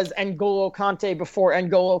was N'Golo Kante before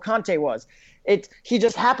N'Golo Kante was. He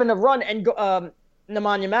just happened to run Nemanja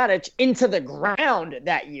Matic into the ground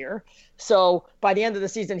that year. So by the end of the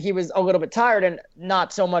season, he was a little bit tired and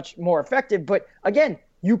not so much more effective. But again,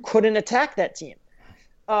 you couldn't attack that team.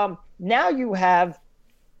 Now you have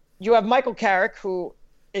Michael Carrick, who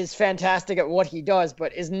is fantastic at what he does,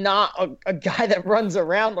 but is not a guy that runs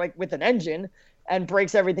around like with an engine and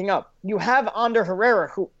breaks everything up. You have Ander Herrera,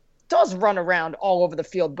 who does run around all over the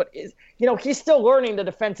field, but he's still learning the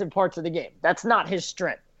defensive parts of the game. That's not his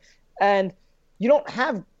strength. And you don't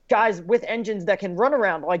have guys with engines that can run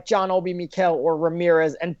around like John Obi Mikel or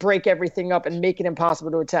Ramirez and break everything up and make it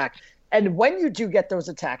impossible to attack. And when you do get those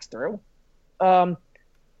attacks through,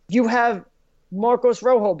 you have Marcos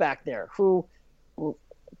Rojo back there, who,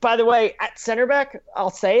 by the way, at center back, I'll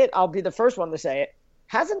say it, I'll be the first one to say it,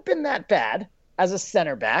 hasn't been that bad as a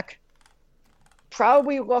center back.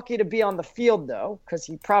 Probably lucky to be on the field, though, because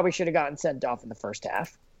he probably should have gotten sent off in the first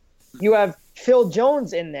half. You have Phil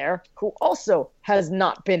Jones in there, who also has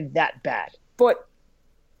not been that bad. But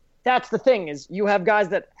that's the thing, is you have guys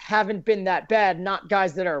that haven't been that bad, not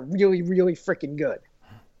guys that are really, really freaking good.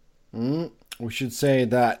 We should say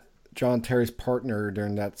that John Terry's partner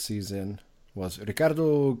during that season was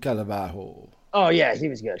Ricardo Calabajo. Oh yeah, he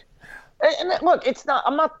was good. And look, it's not.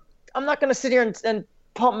 I'm not going to sit here and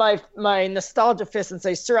pump my nostalgia fist and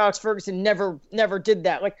say Sir Alex Ferguson never did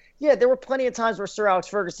that. Like, yeah, there were plenty of times where Sir Alex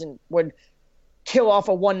Ferguson would kill off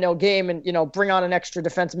a 1-0 game and bring on an extra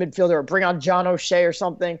defensive midfielder or bring on John O'Shea or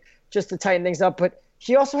something just to tighten things up. But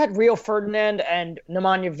he also had Rio Ferdinand and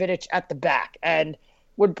Nemanja Vidic at the back, and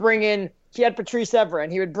would bring in. He had Patrice Evra,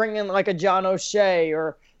 and he would bring in like a John O'Shea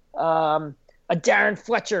or a Darren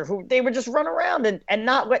Fletcher, who they would just run around and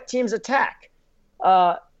not let teams attack.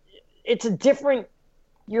 It's a different.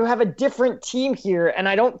 You have a different team here, and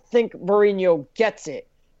I don't think Mourinho gets it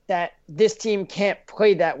that this team can't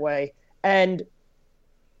play that way. And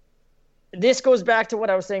this goes back to what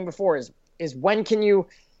I was saying before: is what's the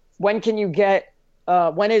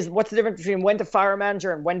difference between when to fire a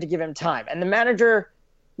manager and when to give him time? And the manager.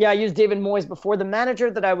 Yeah, I used David Moyes before. The manager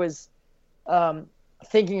that I was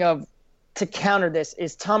thinking of to counter this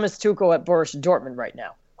is Thomas Tuchel at Borussia Dortmund right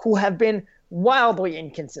now, who have been wildly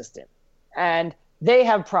inconsistent. And they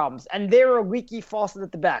have problems. And they're a leaky faucet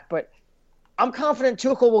at the back. But I'm confident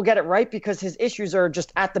Tuchel will get it right because his issues are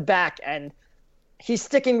just at the back. And he's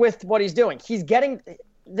sticking with what he's doing.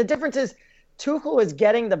 The difference is Tuchel is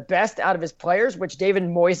getting the best out of his players, which David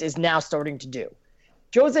Moyes is now starting to do.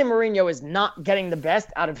 Jose Mourinho is not getting the best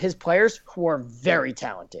out of his players, who are very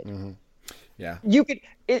talented. Mm-hmm. Yeah.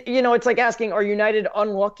 It's like asking, are United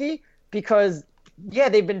unlucky? Because, yeah,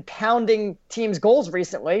 they've been pounding teams' goals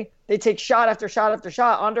recently. They take shot after shot after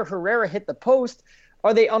shot. Ander Herrera hit the post.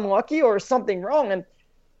 Are they unlucky or is something wrong? And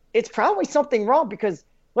it's probably something wrong because,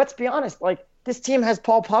 let's be honest, like, this team has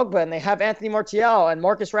Paul Pogba, and they have Anthony Martial and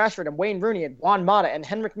Marcus Rashford and Wayne Rooney and Juan Mata and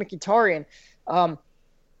Henrik Mkhitaryan.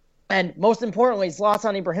 And most importantly,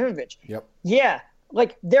 Zlatan Ibrahimovic. Yep. Yeah,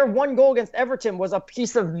 like their one goal against Everton was a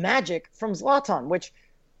piece of magic from Zlatan, which,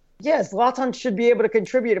 yeah, Zlatan should be able to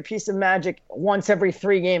contribute a piece of magic once every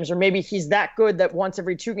 3 games, or maybe he's that good that once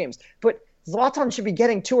every 2 games. But Zlatan should be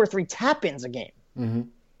getting 2 or 3 tap-ins a game. Mm-hmm.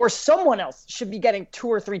 Or someone else should be getting 2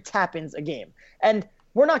 or 3 tap-ins a game. And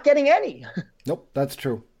we're not getting any. Nope, that's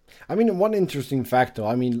true. I mean, one interesting fact, though,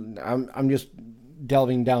 I'm just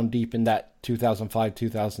delving down deep in that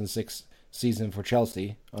 2005-2006 season for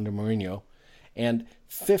Chelsea under Mourinho. And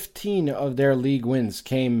 15 of their league wins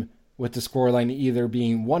came with the scoreline either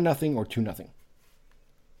being 1-0 or 2-0.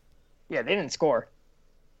 Yeah, they didn't score.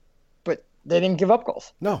 But they didn't give up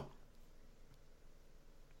goals. No.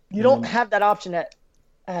 You don't have that option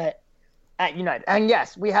at United. And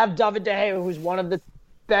yes, we have David De Gea, who's one of the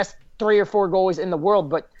best 3 or 4 goalies in the world,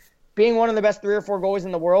 but being one of the best 3 or 4 goalies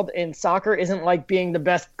in the world in soccer isn't like being the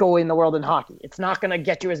best goalie in the world in hockey. It's not going to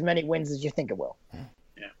get you as many wins as you think it will. Yeah.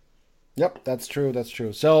 Yep, that's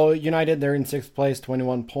true. So United, they're in 6th place,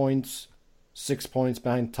 21 points, 6 points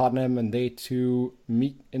behind Tottenham, and they too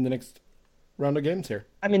meet in the next round of games here.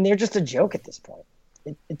 I mean, they're just a joke at this point.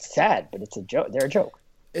 It's sad, but it's a joke. They're a joke.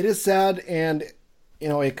 It is sad, and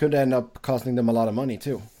it could end up costing them a lot of money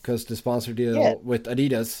too, because the sponsor deal with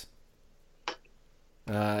Adidas.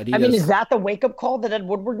 I mean, is that the wake-up call that Ed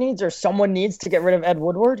Woodward needs, or someone needs to get rid of Ed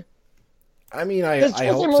Woodward? I mean, I hope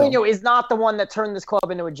Mourinho so. is not the one that turned this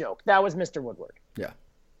club into a joke. That was Mr. Woodward. Yeah.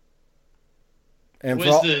 And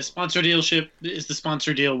is the sponsor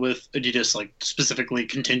deal with Adidas like specifically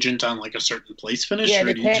contingent on like a certain place finish? Yeah,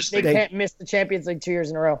 or they can't miss the Champions League 2 years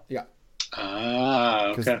in a row. Yeah.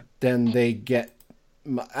 Okay. Then they get.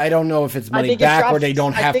 I don't know if it's money back or they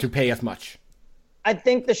don't have to pay as much. I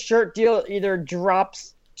think the shirt deal either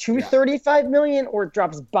drops to $35 million or it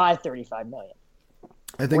drops by $35 million.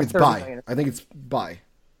 I think it's buy. I think it's buy.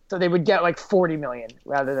 So they would get like $40 million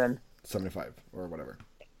rather than 75 or whatever.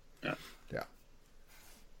 Yeah. Yeah.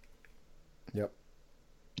 Yep.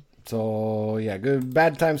 So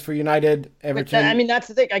bad times for United. Everton. That's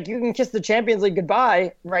the thing. Like, you can kiss the Champions League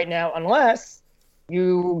goodbye right now unless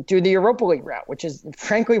you do the Europa League route, which is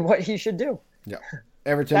frankly what he should do. Yeah.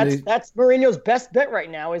 Everton. That's Mourinho's best bet right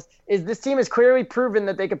now. Is this team has clearly proven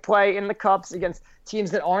that they could play in the cups against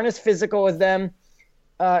teams that aren't as physical as them.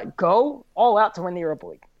 Go all out to win the Europa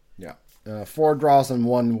League. Yeah. 4 draws and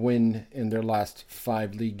 1 win in their last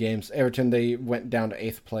 5 league games. Everton, they went down to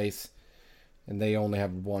 8th place, and they only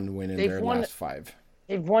have 1 win in their last 5.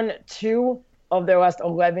 They've won 2 of their last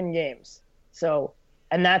 11 games. So,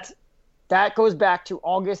 and that goes back to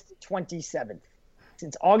August 27th.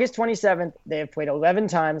 Since August 27th, they have played 11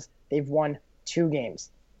 times. They've won 2 games.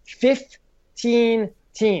 15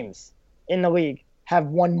 teams in the league have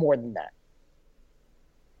won more than that.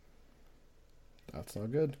 That's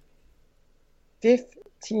not good.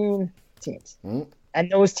 15 teams.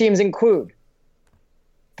 And those teams include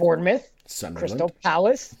Bournemouth, Crystal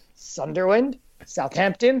Palace, Sunderland,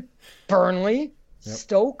 Southampton, Burnley,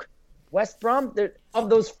 Stoke, West Brom. Of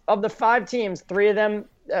the 5 teams, 3 of them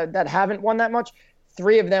that haven't won that much,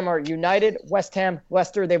 3 of them are United, West Ham,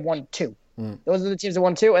 Leicester. They've won 2. Those are the teams that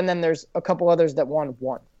won 2, and then there's a couple others that won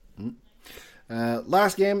 1.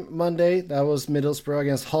 Last game, Monday, that was Middlesbrough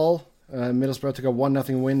against Hull. Middlesbrough took a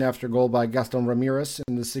 1-0 win after a goal by Gaston Ramirez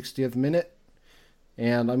in the 60th minute.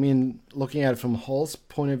 And, I mean, looking at it from Hull's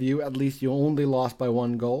point of view, at least you only lost by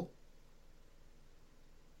 1 goal.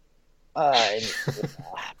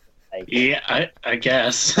 Yeah, I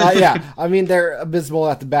guess. Yeah, I mean, they're abysmal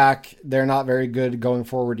at the back. They're not very good going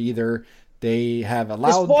forward either. They have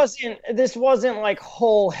allowed... This wasn't like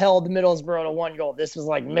Hull held Middlesbrough to 1 goal. This was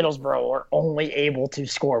like Middlesbrough were only able to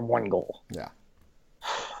score 1 goal. Yeah.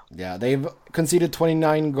 Yeah, they've conceded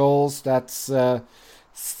 29 goals. That's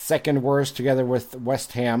second worst together with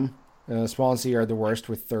West Ham. Swansea are the worst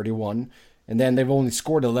with 31. And then they've only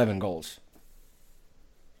scored 11 goals.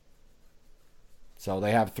 So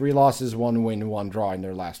they have 3 losses, 1 win, 1 draw in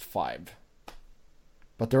their last 5.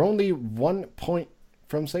 But they're only 1 point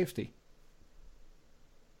from safety.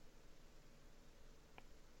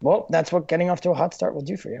 Well, that's what getting off to a hot start will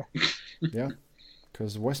do for you. Yeah,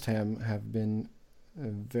 because West Ham have been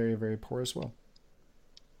very, very poor as well.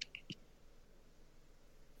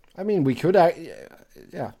 I mean, we could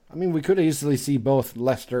easily see both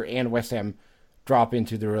Leicester and West Ham drop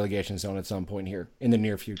into the relegation zone at some point here in the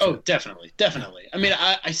near future. Oh, definitely. I mean,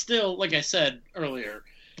 I still, like I said earlier,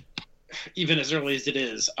 even as early as it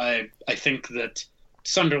is, I think that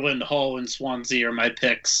Sunderland, Hull, and Swansea are my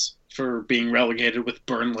picks for being relegated, with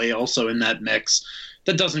Burnley also in that mix.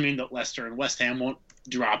 That doesn't mean that Leicester and West Ham won't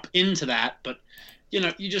drop into that, but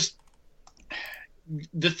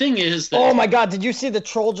the thing is that... Oh my God, did you see the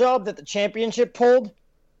troll job that the championship pulled?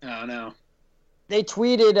 Oh, no. They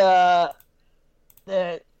tweeted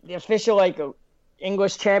the official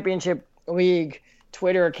English Championship League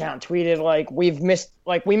Twitter account tweeted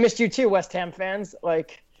we missed you too, West Ham fans.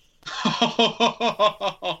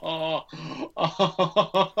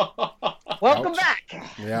 Welcome back.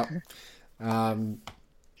 Yeah.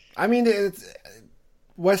 I mean,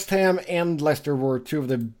 West Ham and Leicester were 2 of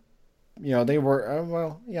the they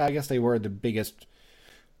were, I guess they were the biggest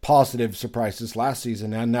positive surprises last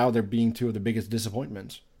season, and now they're being two of the biggest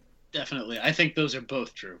disappointments. Definitely. I think those are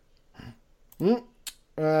both true.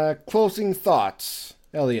 Closing thoughts.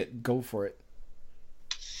 Elliot, go for it.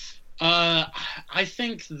 I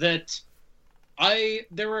think that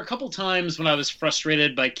there were a couple times when I was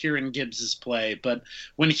frustrated by Kieran Gibbs' play, but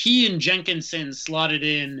when he and Jenkinson slotted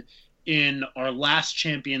in our last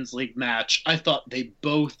Champions League match, I thought they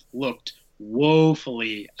both looked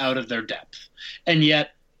woefully out of their depth. And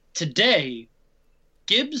yet, today,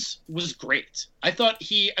 Gibbs was great. I thought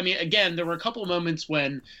again, there were a couple moments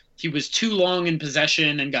when he was too long in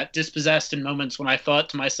possession and got dispossessed in moments when I thought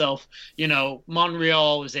to myself,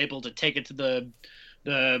 Monreal was able to take it to the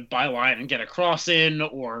byline and get a cross in,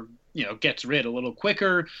 or, gets rid a little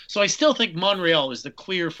quicker. So I still think Monreal is the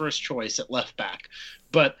clear first choice at left back.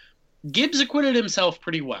 But Gibbs acquitted himself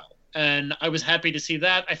pretty well, and I was happy to see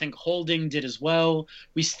that. I think Holding did as well.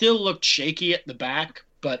 We still looked shaky at the back,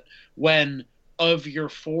 but when of your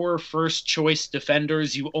 4 first-choice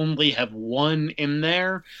defenders, you only have 1 in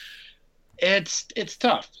there, it's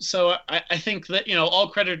tough. So I think that, all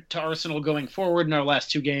credit to Arsenal going forward in our last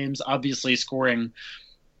 2 games, obviously scoring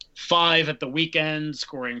 5 at the weekend,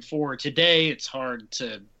 scoring 4 today. It's hard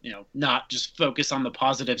to, not just focus on the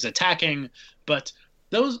positives attacking, but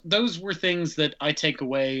those were things that I take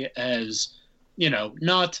away as,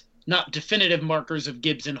 not definitive markers of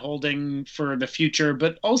Gibbs and Holding for the future,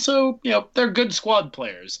 but also, they're good squad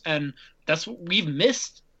players. And that's what we've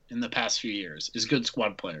missed in the past few years, is good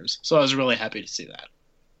squad players. So I was really happy to see that.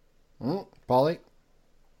 Pauly?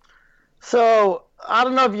 So, I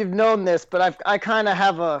don't know if you've known this, but I kind of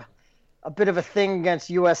have a bit of a thing against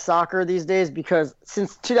U.S. soccer these days, because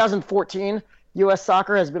since 2014, U.S.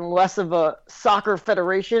 soccer has been less of a soccer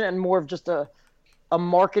federation and more of just a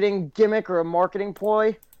marketing gimmick or a marketing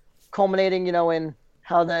ploy, culminating, in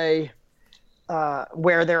how they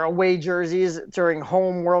wear their away jerseys during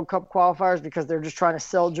home World Cup qualifiers, because they're just trying to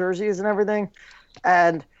sell jerseys and everything.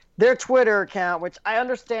 And their Twitter account, which I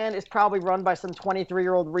understand is probably run by some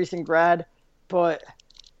 23-year-old recent grad, but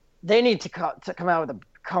they need to come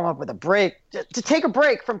up with a break, to take a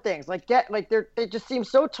break from things they just seem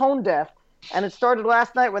so tone deaf. And it started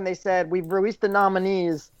last night when they said, we've released the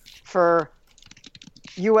nominees for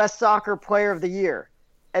U.S. Soccer Player of the Year.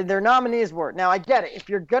 And their nominees were, now I get it, if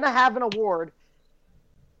you're going to have an award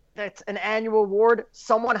that's an annual award,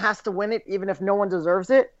 someone has to win it, even if no one deserves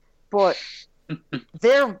it. But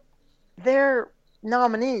their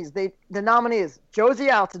nominees, the nominees, Josie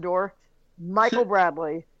Altidore, Michael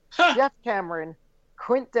Bradley, Jeff Cameron,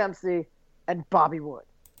 Quint Dempsey, and Bobby Wood.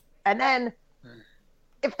 And then,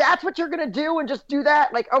 if that's what you're going to do and just do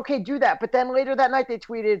that, okay, do that. But then later that night they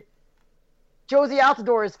tweeted, Josie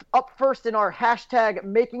Altidore is up first in our hashtag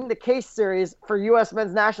Making the Case series for U.S.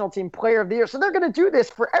 Men's National Team Player of the Year. So they're going to do this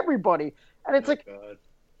for everybody. And it's God.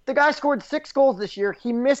 The guy scored 6 goals this year.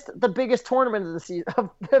 He missed the biggest tournament of the season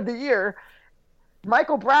of the year.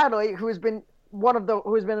 Michael Bradley, who has been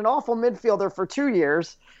an awful midfielder for 2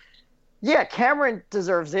 years. Yeah, Cameron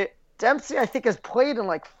deserves it. Dempsey, I think, has played in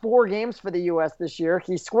 4 games for the U.S. this year.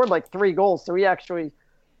 He scored 3 goals, so he actually,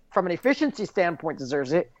 from an efficiency standpoint,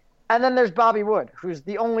 deserves it. And then there's Bobby Wood, who's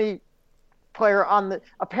the only player on the...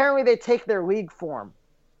 Apparently, they take their league form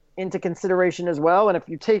into consideration as well. And if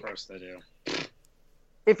you take... Of course they do.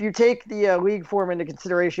 If you take the league form into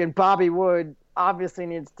consideration, Bobby Wood obviously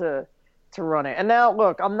needs to run it. And now,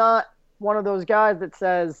 look, I'm not one of those guys that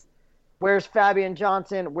says, where's Fabian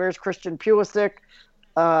Johnson? Where's Christian Pulisic?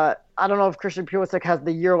 I don't know if Christian Pulisic has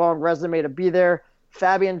the year-long resume to be there.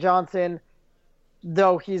 Fabian Johnson,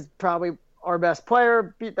 though he's probably our best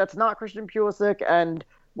player, that's not Christian Pulisic, and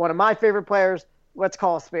one of my favorite players, let's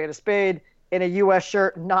call a spade, in a U.S.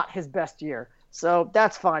 shirt, not his best year. So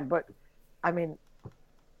that's fine. But,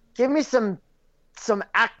 give me some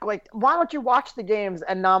act why don't you watch the games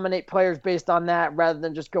and nominate players based on that rather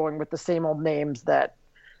than just going with the same old names that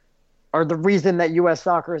are the reason that U.S.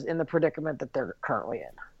 soccer is in the predicament that they're currently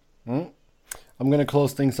in. I'm going to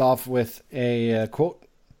close things off with a quote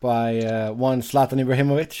by one Zlatan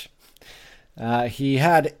Ibrahimovic. He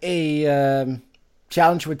had a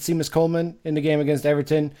challenge with Seamus Coleman in the game against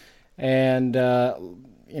Everton, and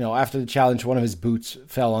after the challenge, one of his boots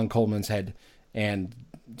fell on Coleman's head, and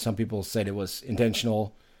some people said it was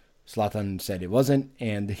intentional. Zlatan said it wasn't,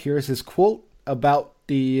 and here's his quote about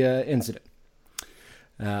the incident.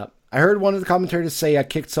 I heard one of the commentators say I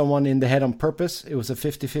kicked someone in the head on purpose. It was a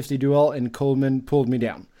 50-50 duel, and Coleman pulled me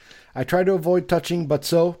down. I tried to avoid touching, but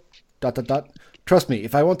so... ... Trust me,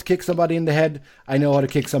 if I want to kick somebody in the head, I know how to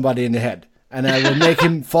kick somebody in the head. And I will make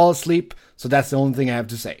him fall asleep, so that's the only thing I have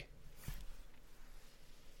to say.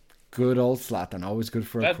 Good old Zlatan, always good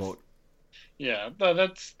for a quote. Yeah,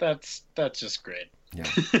 that's just great. Yeah.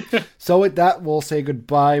 So with that, we'll say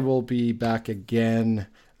goodbye. We'll be back again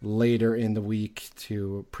later in the week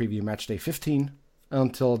to preview Matchday 15.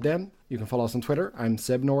 Until then, you can follow us on Twitter. I'm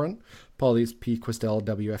Seb Noren. Pauly's P. Questel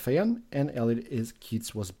WFAN, and Elliot is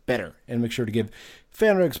Keats was better. And make sure to give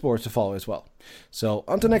FanRag Sports a follow as well. So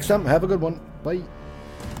until next time, have a good one. Bye.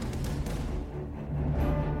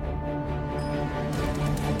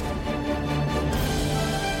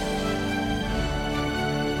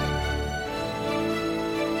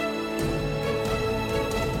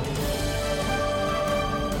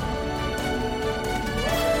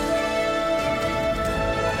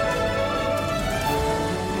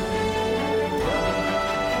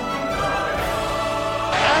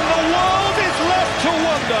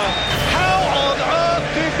 How on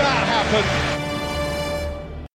earth did that happen?